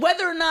 And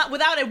whether or not,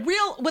 without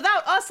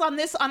us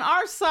on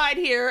our side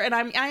here, and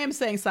I am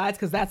saying sides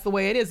because that's the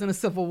way it is in a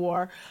civil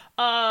war,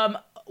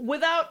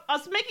 without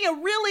us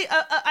making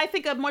I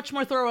think a much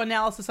more thorough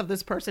analysis of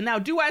this person. Now,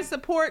 do I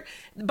support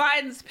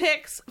Biden's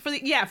picks for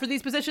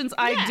these positions?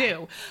 I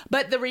do.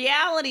 But the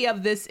reality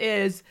of this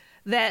is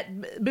that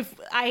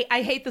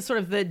I hate the sort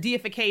of the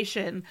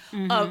deification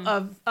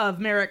of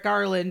Merrick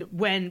Garland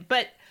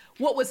but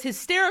what was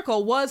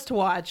hysterical was to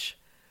watch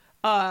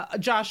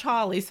Josh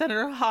Hawley,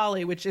 Senator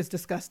Hawley, which is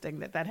disgusting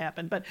that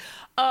happened, but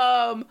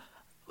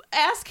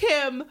ask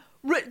him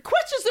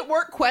questions that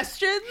weren't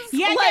questions.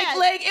 Yeah,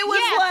 like it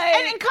was like,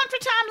 and Country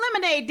Time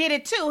Lemonade did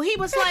it too. He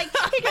was like,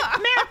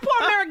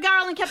 poor Merrick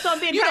Garland kept on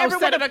being. You know,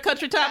 Senator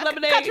Country Time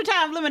Lemonade. Country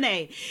Time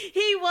Lemonade.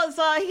 He was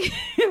like,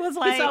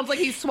 he sounds like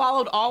he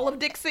swallowed all of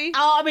Dixie.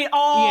 Oh, I mean,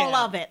 all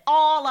of it.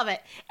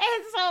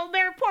 And so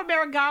poor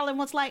Merrick Garland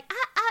was like,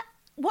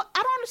 I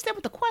don't understand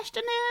what the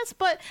question is,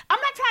 but I'm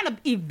not trying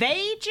to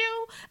evade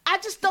you. I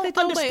just don't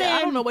understand.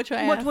 I don't know what you're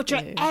asking. What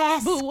you're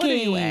asking. Boo, what are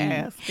you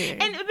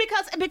asking? And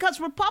because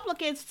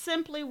Republicans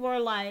simply were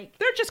like,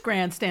 they're just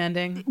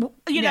grandstanding.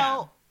 You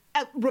know,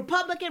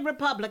 Republican,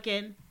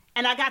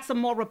 and I got some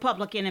more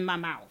Republican in my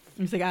mouth.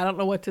 He's like, I don't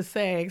know what to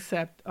say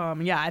except,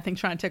 I think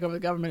trying to take over the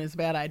government is a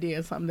bad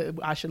idea. Something that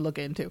I should look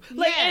into.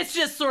 It's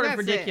just sort of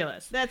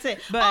ridiculous. That's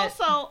it. But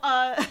also,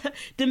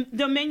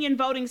 Dominion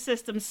Voting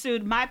Systems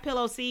sued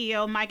MyPillow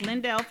CEO Mike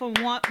Lindell for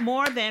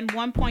more than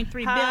 $1.3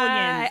 billion.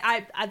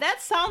 That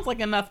sounds like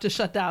enough to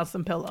shut down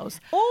some pillows.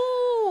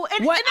 Ooh,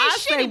 and they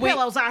shitty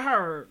pillows, I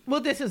heard.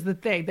 Well, this is the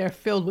thing. They're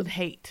filled with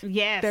hate.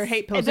 Yes. They're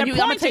hate pillows. I'm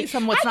going to tell you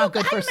something what's not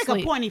good for sleep. How do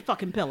you make a pointy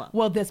fucking pillow?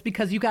 Well, that's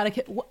because you got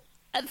to...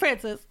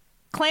 Francis...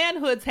 Klan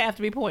hoods have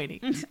to be pointy.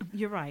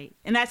 You're right.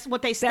 And that's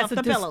what they stuff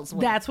the pillows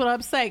with. That's what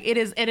I'm saying. It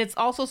is, and it's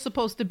also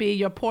supposed to be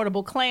your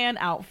portable Klan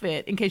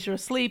outfit in case you're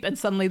asleep and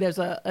suddenly there's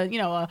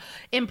a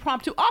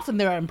impromptu. Often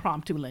there are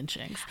impromptu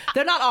lynchings.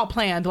 They're not all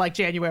planned like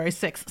January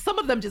 6th. Some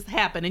of them just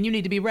happen, and you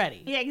need to be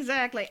ready. Yeah,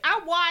 exactly.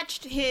 I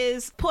watched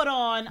his put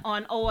on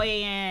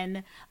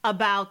OAN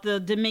about the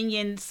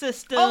Dominion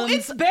system. Oh,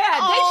 it's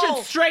bad. They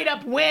should straight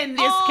up win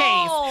this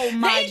case. Oh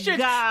my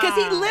God! Because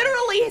he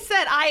literally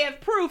said, "I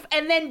have proof,"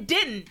 and then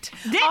didn't.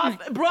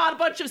 Brought a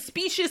bunch of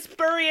specious,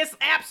 spurious,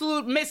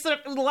 absolute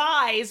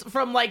lies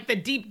from like the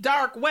deep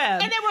dark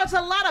web. And there was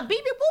a lot of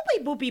beep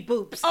boopy boopy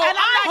boops. Oh, and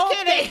I'm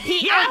not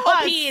kidding.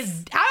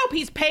 I hope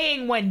he's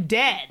paying when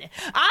dead.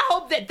 I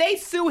hope that they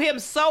sue him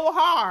so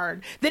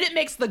hard that it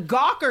makes the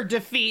Gawker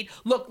defeat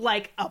look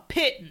like a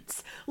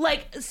pittance.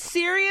 Like,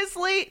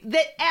 seriously,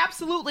 that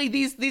absolutely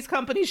these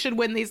companies should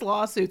win these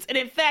lawsuits. And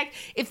in fact,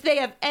 if they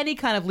have any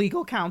kind of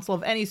legal counsel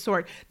of any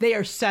sort, they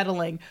are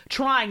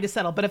trying to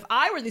settle. But if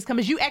I were these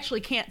companies, you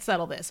actually can't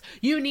settle this.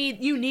 You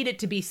need it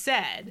to be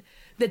said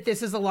that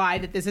this is a lie,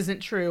 that this isn't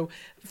true.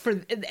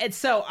 And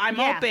so I'm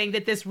hoping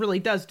that this really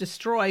does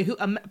destroy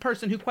a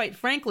person who, quite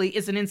frankly,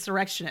 is an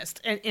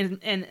insurrectionist and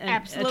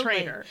a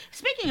traitor.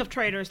 Speaking of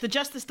traitors, the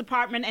Justice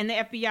Department and the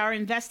FBI are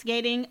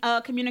investigating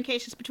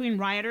communications between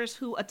rioters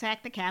who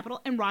attacked the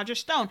Capitol and Roger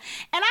Stone.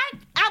 And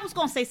I was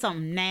going to say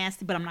something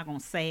nasty, but I'm not going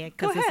to say it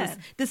because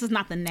this is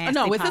not the nasty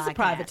No, podcast. this is a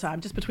private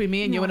time, just between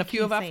me and you and a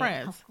few of our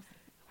friends.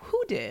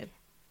 Who did?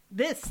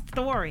 This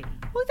story.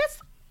 Well,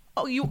 that's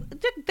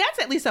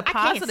at least a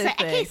positive thing.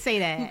 I can't say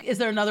that. Is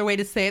there another way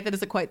to say it that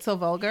isn't quite so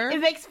vulgar?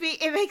 It makes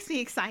me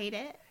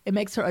excited. It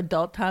makes her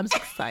adult times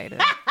excited.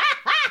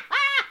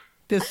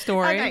 This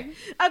story.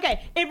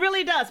 Okay. It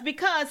really does,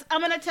 because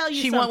I'm going to tell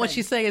you something. What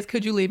she's saying is,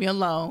 could you leave me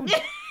alone?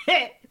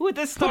 With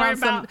this story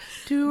about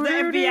the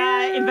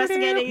FBI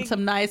investigating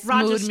some nice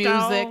Roger mood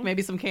Stone. Music,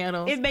 maybe some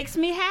candles. It makes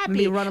me happy.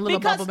 Maybe run a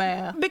little bubble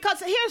bath.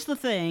 Because here's the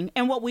thing,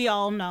 and what we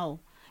all know,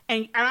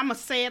 and I'm going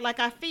to say it like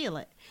I feel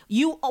it.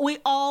 We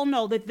all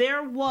know that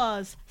there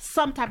was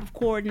some type of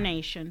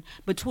coordination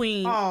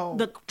between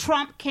the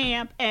Trump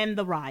camp and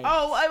the riots.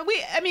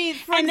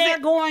 And they're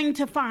going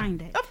to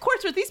find it. Of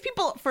course, but these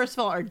people, first of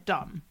all, are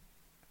dumb.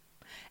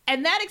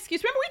 And that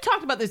excuse, remember we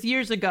talked about this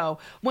years ago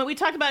when we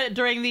talked about it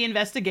during the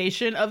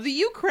investigation of the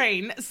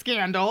Ukraine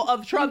scandal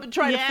of Trump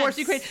trying to force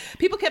Ukraine.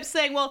 People kept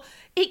saying, well,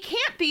 it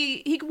can't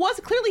be, he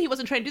wasn't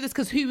trying to do this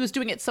because he was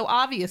doing it so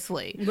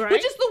obviously, right?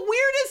 Which is the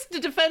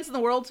weirdest defense in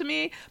the world to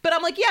me. But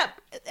I'm like, yeah,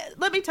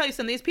 let me tell you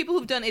something. These people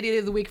who've done Idiot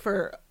of the Week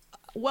for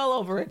well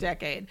over a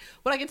decade.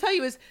 What I can tell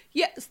you is,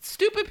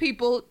 stupid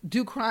people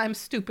do crimes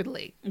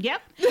stupidly.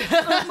 Yep.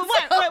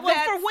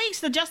 For weeks,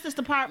 the Justice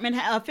Department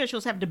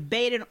officials have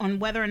debated on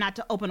whether or not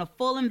to open a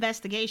full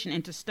investigation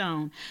into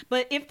Stone.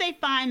 But if they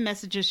find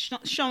messages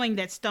showing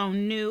that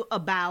Stone knew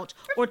about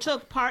or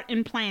took part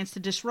in plans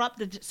to disrupt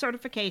the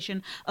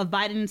certification of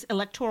Biden's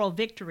electoral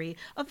victory,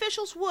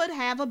 officials would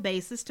have a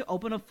basis to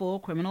open a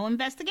full criminal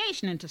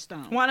investigation into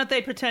Stone. Why don't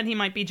they pretend he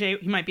might be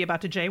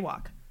about to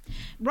jaywalk?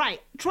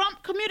 Right.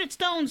 Trump commuted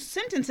Stone's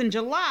sentence in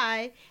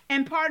July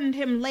and pardoned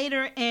him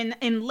later in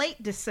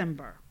late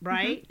December,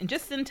 right? Mm-hmm. And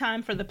just in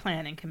time for the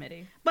planning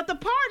committee. But the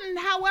pardon,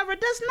 however,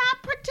 does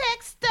not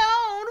protect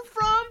Stone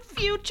from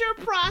future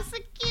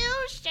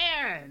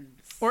prosecutions.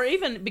 Or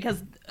even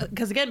because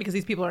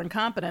these people are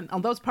incompetent.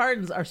 Those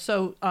pardons are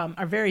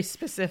are very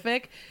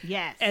specific.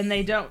 Yes, and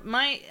they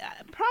might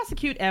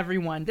prosecute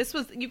everyone.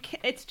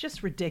 It's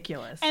just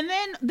ridiculous. And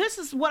then this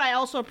is what I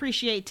also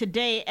appreciate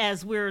today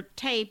as we're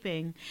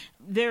taping.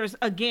 There's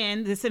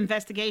again, this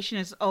investigation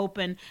is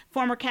open.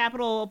 Former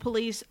Capitol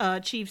Police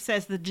chief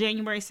says the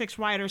January 6th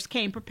rioters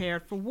came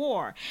prepared for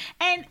war,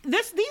 and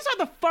these are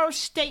the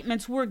first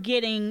statements we're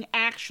getting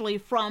actually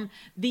from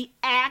the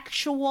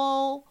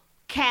actual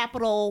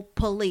Capitol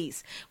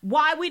Police.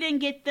 Why we didn't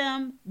get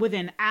them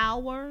within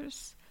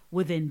hours,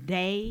 within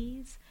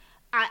days,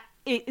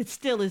 it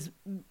still is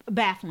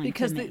baffling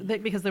to me.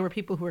 Because there were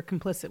people who were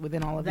complicit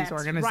within all of these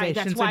organizations, right.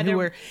 That's why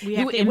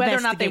and whether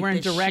or not they were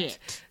in direct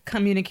shit.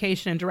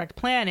 Communication and direct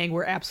planning,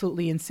 we're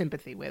absolutely in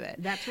sympathy with it.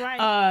 That's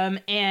right.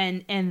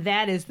 And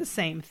that is the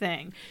same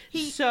thing.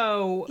 He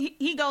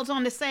goes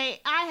on to say,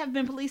 I have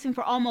been policing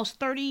for almost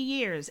 30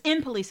 years,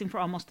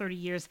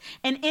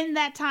 and in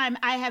that time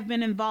I have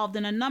been involved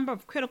in a number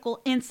of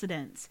critical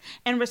incidents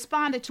and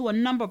responded to a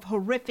number of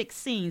horrific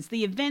scenes.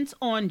 The events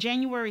on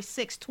January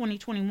 6,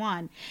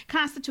 2021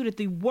 constituted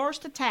the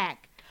worst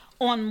attack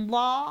on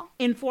law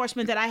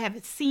enforcement that I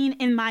have seen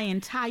in my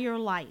entire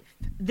life.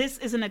 This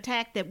is an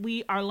attack that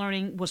we are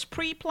learning was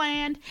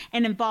pre-planned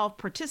and involved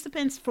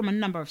participants from a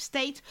number of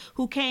states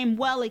who came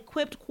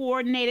well-equipped,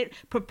 coordinated,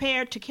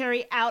 prepared to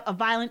carry out a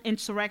violent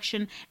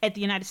insurrection at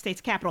the United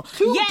States Capitol.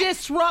 To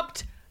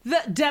disrupt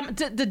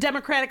the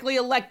democratically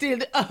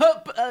elected,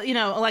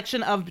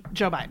 election of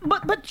Joe Biden.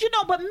 But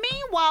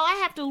meanwhile, I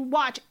have to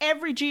watch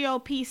every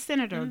GOP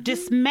senator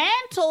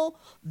dismantle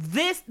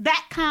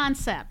that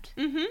concept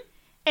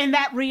and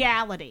that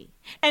reality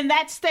and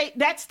that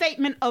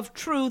statement of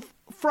truth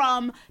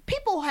from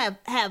people have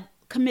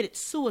committed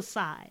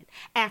suicide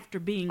after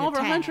being Over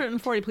attacked.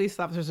 140 police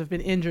officers have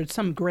been injured,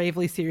 some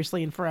gravely,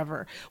 seriously, and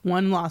forever.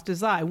 One lost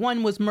his eye.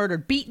 One was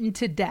murdered, beaten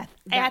to death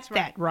That's at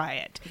right. that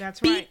riot.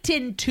 That's right.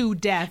 Beaten to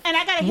death. And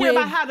I got to hear with-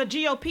 about how the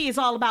GOP is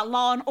all about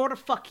law and order.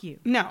 Fuck you.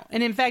 No.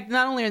 And in fact,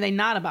 not only are they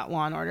not about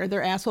law and order,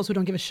 they're assholes who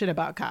don't give a shit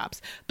about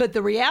cops. But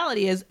the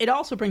reality is, it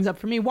also brings up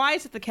for me, why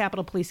is it the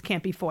Capitol Police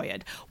can't be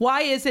FOIA'd?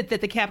 Why is it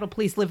that the Capitol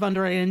Police live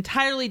under an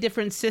entirely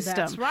different system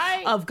That's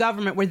right. of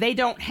government where they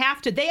don't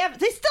have to, they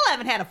still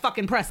haven't had a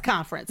fucking press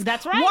conference.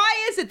 That's right.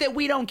 Why is it that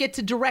we don't get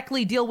to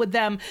directly deal with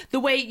them the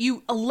way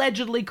you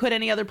allegedly could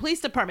any other police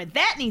department?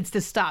 That needs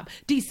to stop.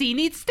 DC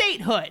needs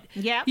statehood.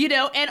 Yep. You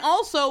know, and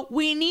also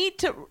we need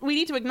to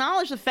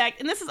acknowledge the fact,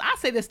 and I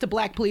say this to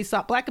black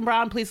and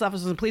brown police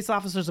officers and police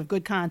officers of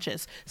good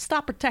conscience,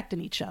 stop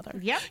protecting each other.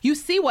 Yep. You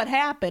see what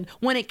happened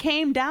when it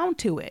came down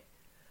to it.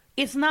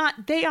 It's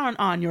not, they aren't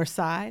on your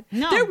side.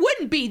 No. There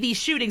wouldn't be these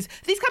shootings.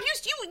 These cops,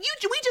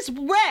 we just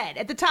read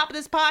at the top of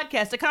this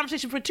podcast a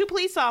conversation for two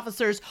police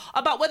officers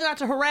about whether or not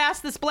to harass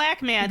this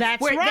black man. That's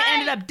where right. That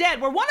ended up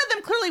dead, where one of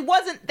them clearly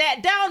wasn't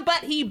that down, but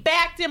he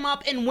backed him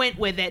up and went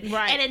with it.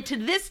 Right. And to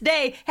this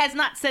day has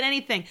not said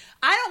anything.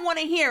 I don't want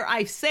to hear,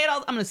 I'm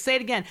going to say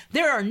it again,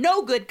 there are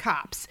no good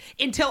cops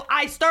until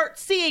I start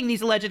seeing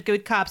these alleged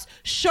good cops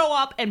show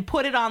up and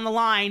put it on the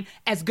line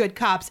as good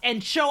cops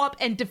and show up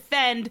and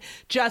defend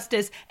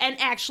justice and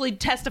actually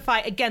testify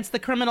against the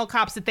criminal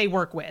cops that they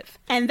work with.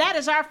 And that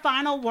is our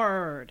final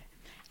word.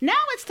 Now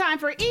it's time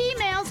for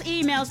emails.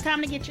 Emails.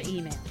 Time to get your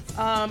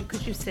emails.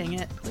 Could you sing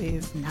it,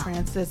 please,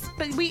 Francis?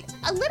 But we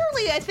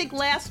literally, I think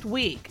last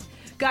week,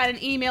 got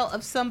an email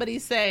of somebody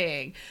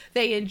saying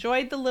they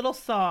enjoyed the little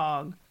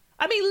song.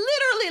 I mean,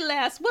 literally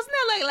wasn't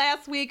that like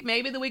last week,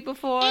 maybe the week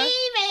before?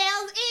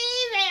 Emails.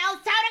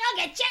 Time to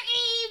go get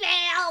your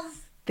emails.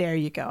 There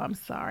you go. I'm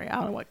sorry. I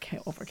don't know what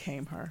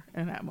overcame her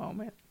in that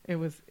moment. It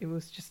was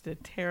just a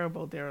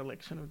terrible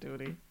dereliction of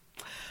duty.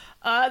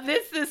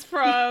 This is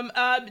from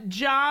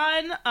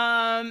John,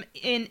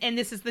 and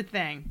this is the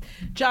thing.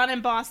 John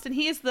in Boston,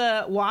 he is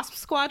the WASP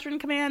squadron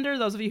commander.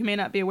 Those of you who may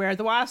not be aware, he's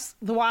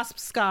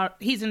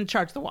in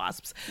charge of the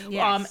WASPs,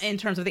 Yes. in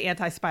terms of the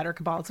anti-spider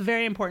cabal. It's a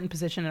very important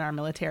position in our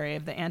military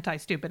of the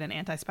anti-stupid and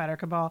anti-spider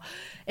cabal.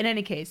 In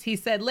any case, he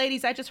said,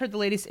 ladies, I just heard the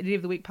latest Idiot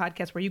of the Week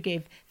podcast where you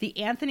gave the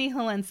Anthony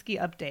Helensky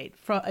update.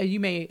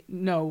 You may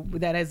know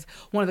that as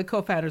one of the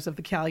co-founders of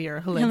the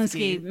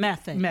Kalyer-Helensky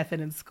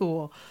method in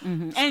school.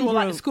 Mm-hmm.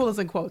 And school is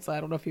in quotes. I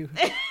don't know if you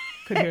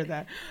could hear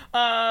that.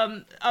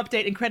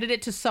 Update and credit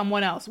it to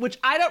someone else, which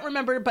I don't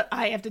remember, but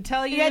I have to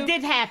tell you. That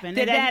did happen.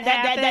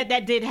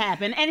 That did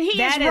happen. And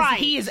he is right.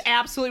 He is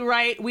absolutely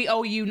right. We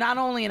owe you not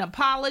only an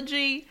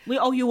apology. We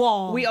owe you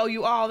all. We owe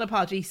you all an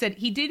apology. He said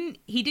he didn't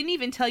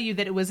even tell you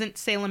that it wasn't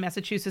Salem,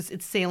 Massachusetts.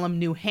 It's Salem,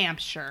 New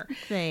Hampshire.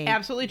 Thanks.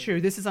 Absolutely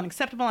true. This is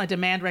unacceptable. I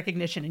demand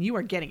recognition, and you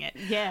are getting it.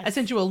 Yes. I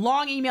sent you a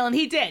long email, and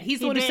he did. He's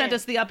the one who sent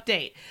us the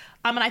update.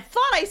 And I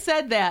thought I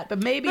said that, but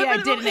maybe I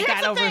didn't. It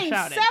got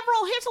overshadowed.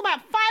 Here's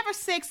about 5 or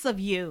 6 of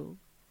you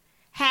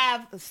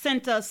have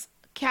sent us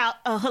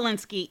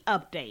Helensky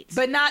updates.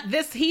 But not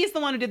this. He's the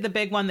one who did the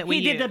big one that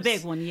we He did the used.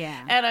 big one,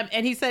 yeah.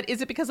 And he said,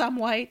 "Is it because I'm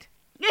white?"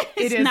 It's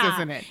It is, not.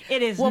 isn't it?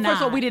 It is well, not.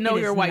 first of all, we didn't know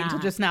It you were is white not. until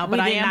just now, We but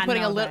I did am not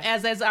putting know a little,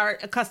 that. as our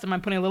custom,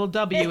 I'm putting a little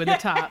W in the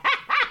top.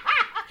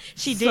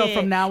 She So did.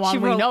 from now on, She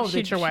we wrote- know she-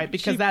 that you're white she-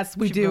 because she- that's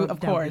we she do, wrote of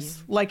course,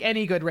 W. like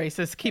any good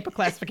racist, keep a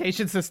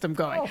classification system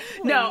going.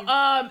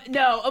 Oh,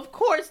 No, of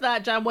course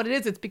not, John. What it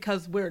is, it's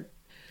because we're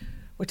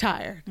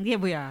tired. Yeah,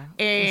 we are.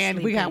 And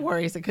We're we got sleeping.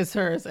 worries and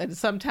concerns, and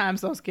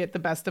sometimes those get the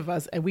best of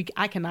us. And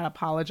I cannot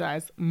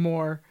apologize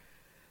more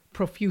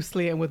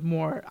profusely and with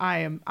more. I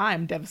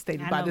am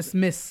devastated I by know. this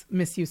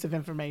misuse of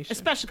information.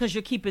 Especially because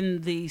you're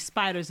keeping the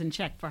spiders in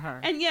check for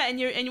her. And yeah, and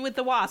you're with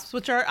the wasps,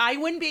 which are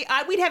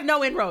we'd have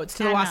no inroads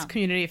to the I wasp know.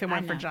 community if it I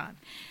weren't for know. John.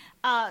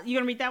 You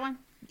gonna read that one?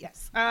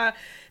 Yes.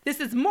 This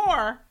is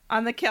more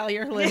on the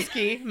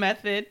Kalyer-Helensky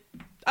method.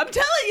 I'm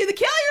telling you, the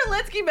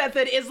Kalyer-Helensky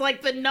method is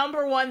like the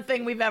number one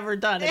thing we've ever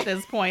done at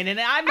this point, and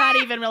I'm not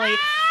even really.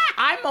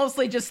 I'm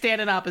mostly just stand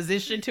in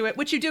opposition to it,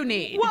 which you do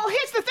need. Well,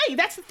 here's the thing.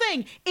 That's the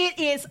thing. It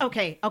is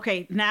okay.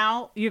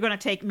 Now you're gonna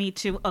take me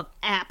to an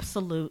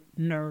absolute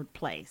nerd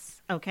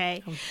place.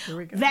 Okay. Oh, here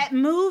we go. That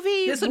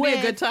movie. This would be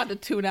a good time to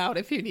tune out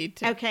if you need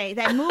to. Okay,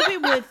 that movie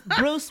with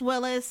Bruce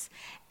Willis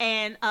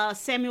and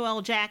Samuel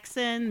L.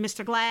 Jackson,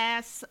 Mr.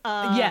 Glass.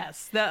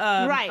 Yes, the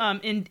right.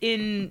 not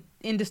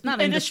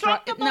Indestructible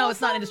indestructible. No, or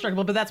it's not something?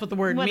 indestructible, but that's what the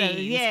word Whatever,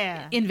 means.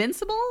 yeah.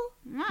 Invincible?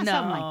 No, No,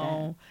 something like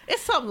that.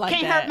 It's something like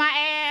Can't that. hurt my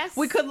ass.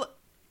 We could.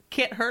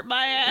 Can't hurt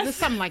my ass. It's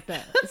something like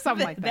that.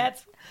 Something like that.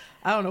 That's.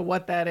 I don't know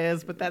what that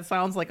is, but that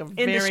sounds like a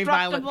very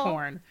violent Indestructible?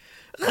 porn.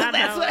 I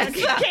That's know. what it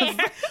sounds.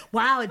 Can't-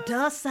 Wow, it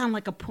does sound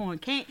like a porn.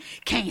 Can't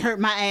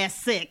hurt my ass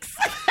 6.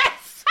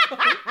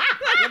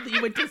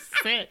 You went to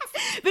 6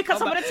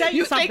 Because I'm going to tell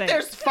you something. think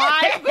there's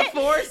 5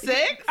 before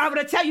 6? I'm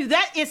going to tell you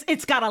that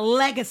it's got a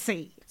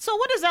legacy. So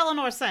what does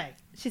Eleanor say?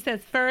 She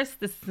says, first,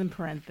 this is in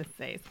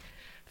parentheses.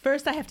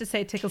 First, I have to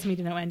say it tickles me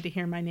to no end to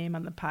hear my name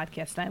on the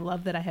podcast. And I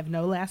love that I have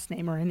no last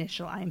name or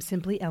initial. I am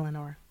simply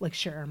Eleanor, like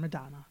Cher or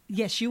Madonna.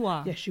 Yes, you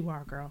are. Yes, you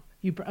are, girl.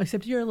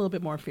 Except you're a little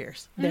bit more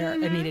fierce. There,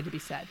 it needed to be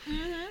said.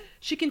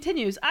 She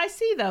continues, I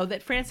see, though,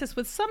 that Frances,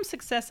 with some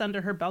success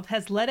under her belt,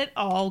 has let it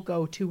all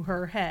go to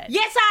her head.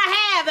 Yes,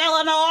 I have,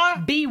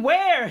 Eleanor.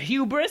 Beware,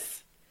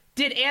 hubris.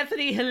 Did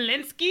Anthony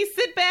Helinsky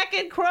sit back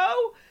and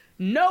crow?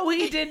 No,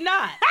 he did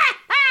not.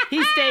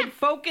 He stayed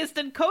focused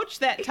and coached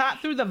that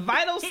tot through the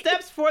vital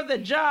steps for the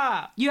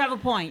job. You have a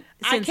point,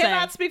 I Sensei.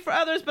 cannot speak for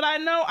others, but I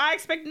know I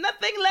expect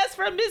nothing less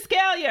from Miss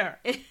Callier.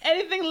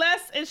 Anything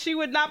less, and she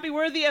would not be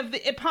worthy of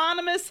the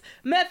eponymous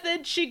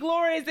method she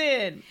glories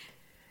in.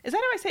 Is that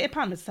how I say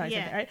eponymous? Sorry, I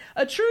said that, right?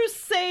 A true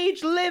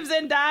sage lives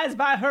and dies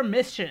by her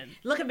mission.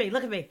 Look at me.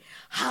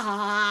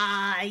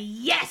 Ah,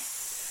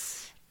 yes.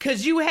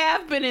 Because you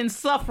have been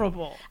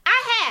insufferable.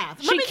 I have.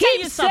 Let She me tell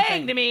you keeps something.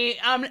 saying to me,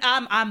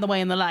 I'm the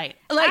way in the light.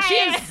 Like, she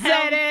has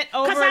said it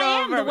over and over. Because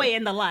I am the way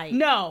in the light.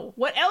 No.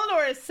 What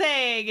Eleanor is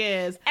saying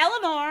is...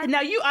 Eleanor. Now,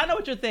 I know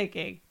what you're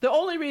thinking. The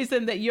only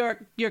reason that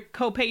you're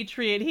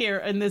co-patriot here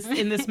in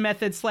this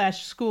method /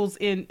 schools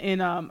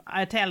in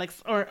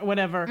italics or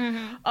whatever,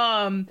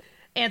 Anthony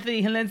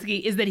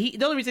Helinsky, is that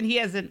the only reason he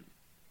hasn't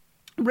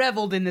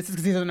reveled in this is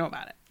because he doesn't know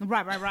about it.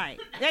 Right.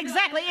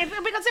 Exactly.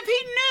 Because if he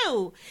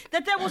knew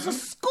that there was a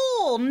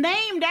school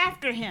named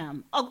after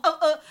him,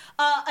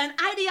 an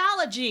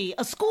ideology,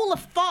 a school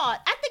of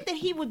thought, I think that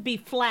he would be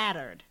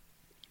flattered.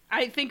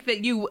 I think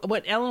that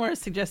what Eleanor is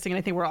suggesting, and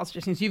I think we're all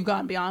suggesting, is you've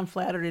gone beyond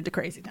flattered into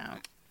crazy town.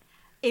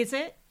 Is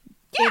it?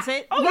 Yeah. Is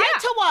it? Oh, Write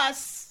yeah. to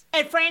us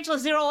at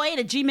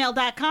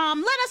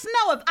frangela08@gmail.com. Let us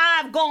know if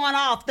I've gone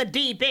off the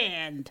deep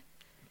end.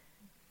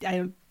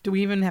 Do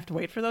we even have to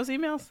wait for those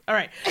emails? All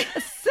right.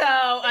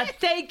 So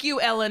thank you,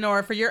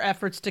 Eleanor, for your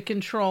efforts to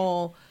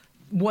control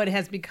what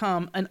has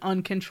become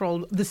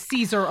the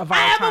Caesar of our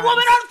I am times. a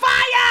woman on fire!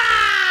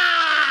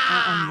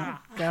 Oh my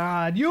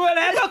God. You will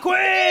have a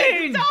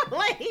queen!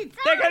 Totally.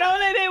 There can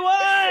only be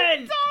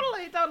one!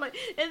 Totally.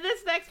 And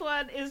this next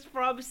one is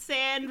from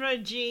Sandra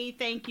G.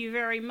 Thank you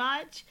very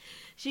much.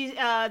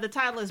 The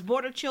title is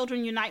Border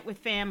Children Unite with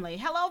Family.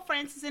 Hello,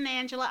 Frances and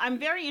Angela. I'm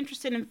very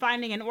interested in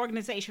finding an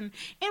organization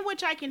in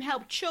which I can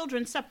help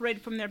children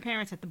separated from their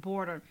parents at the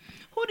border.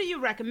 Who do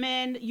you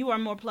recommend? You are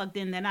more plugged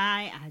in than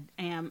I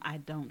am. I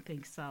don't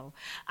think so.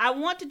 I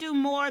want to do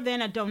more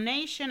than a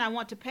donation. I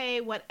want to pay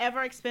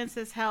whatever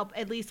expenses help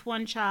at least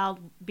one child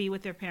be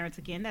with their parents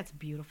again. That's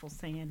beautiful,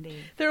 Sandy.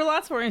 There are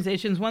lots of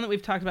organizations. One that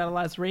we've talked about a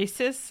lot is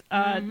RACES,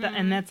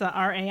 and that's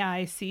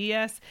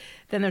RAICES.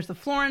 Then there's the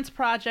Florence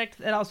Project,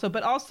 but also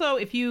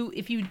if you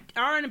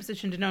are in a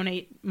position to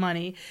donate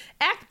money,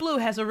 Act Blue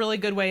has a really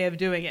good way of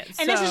doing it.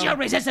 And this is your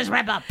resistance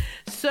wrap up.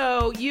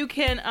 So you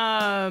can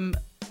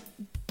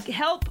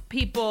help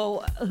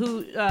people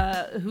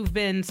who've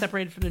been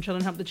separated from their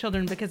children, help the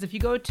children, because if you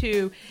go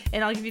to,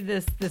 and I'll give you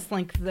this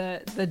link,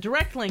 the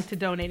direct link to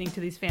donating to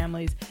these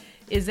families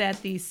is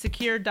at the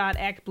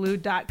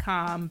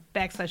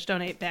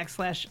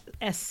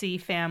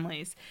secure.actblue.com/donate/SC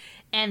families.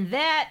 And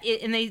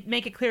they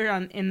make it clear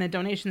in the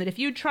donation that if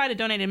you try to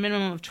donate a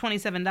minimum of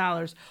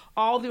 $27,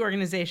 all the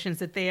organizations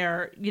that they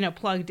are,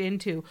 plugged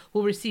into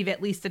will receive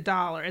at least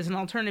 $1. As an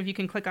alternative, you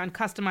can click on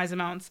customize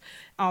amounts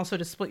also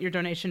to split your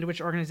donation to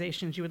which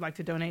organizations you would like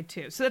to donate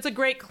to. So that's a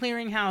great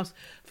clearinghouse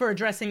for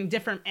addressing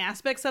different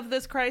aspects of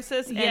this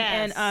crisis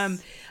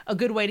and a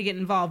good way to get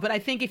involved. But I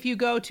think if you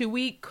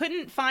we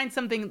couldn't find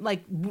something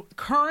like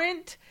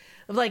current,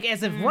 like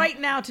as of right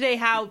now today,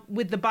 how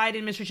with the Biden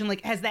administration,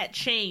 like has that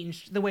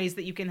changed the ways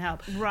that you can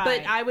help? Right.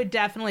 But I would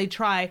definitely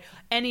try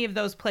any of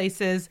those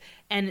places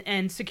and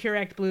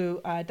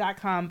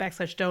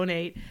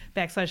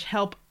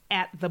secureactblue.com/donate/help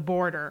at the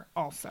border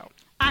also.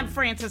 I'm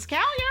Frances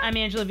Callier. I'm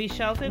Angela V.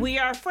 Shelton. We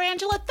are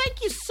Frangela.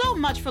 Thank you so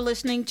much for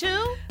listening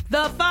to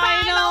The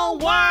Final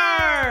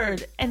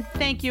Word. And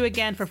thank you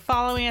again for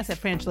following us at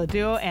Frangela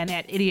Duo and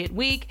at Idiot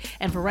Week,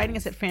 and for writing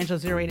us at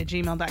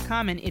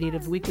frangela08@gmail.com and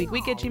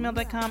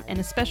idiotofweek@gmail.com. And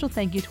a special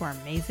thank you to our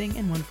amazing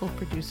and wonderful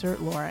producer,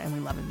 Laura, and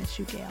we love and miss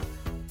you, Gail.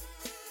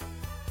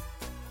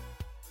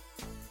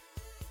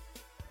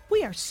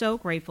 We are so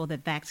grateful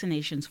that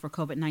vaccinations for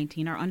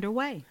COVID-19 are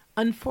underway.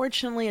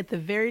 Unfortunately, at the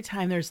very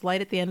time there's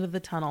light at the end of the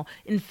tunnel,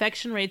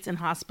 infection rates and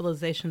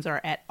hospitalizations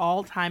are at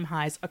all-time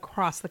highs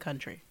across the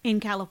country.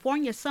 In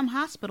California, some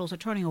hospitals are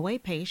turning away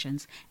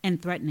patients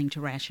and threatening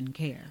to ration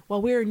care.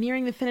 While we are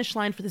nearing the finish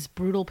line for this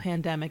brutal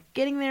pandemic,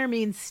 getting there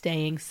means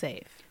staying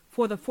safe.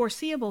 For the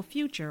foreseeable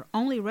future,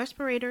 only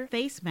respirator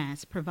face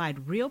masks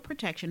provide real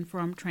protection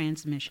from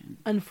transmission.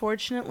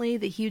 Unfortunately,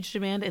 the huge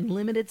demand and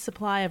limited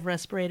supply of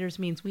respirators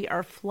means we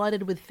are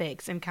flooded with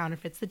fakes and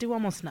counterfeits that do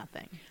almost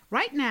nothing.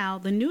 Right now,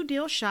 the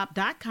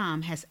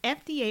NewDealShop.com has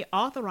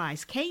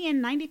FDA-authorized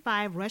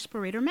KN95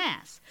 respirator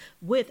masks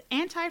with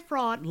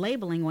anti-fraud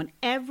labeling on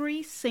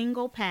every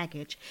single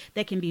package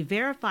that can be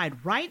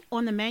verified right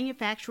on the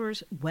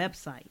manufacturer's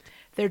website.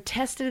 They're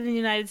tested in the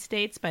United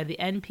States by the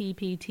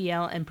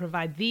NPPTL and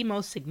provide the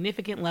most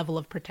significant level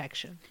of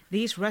protection.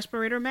 These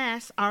respirator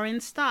masks are in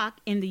stock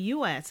in the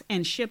U.S.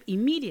 and ship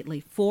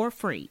immediately for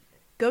free.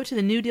 Go to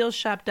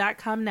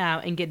thenewdealshop.com now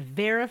and get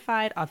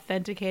verified,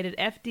 authenticated,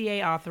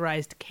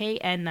 FDA-authorized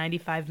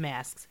KN95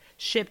 masks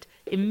shipped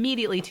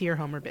immediately to your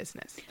home or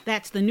business.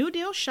 That's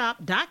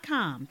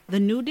thenewdealshop.com.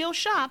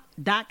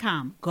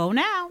 Thenewdealshop.com. Go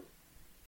now.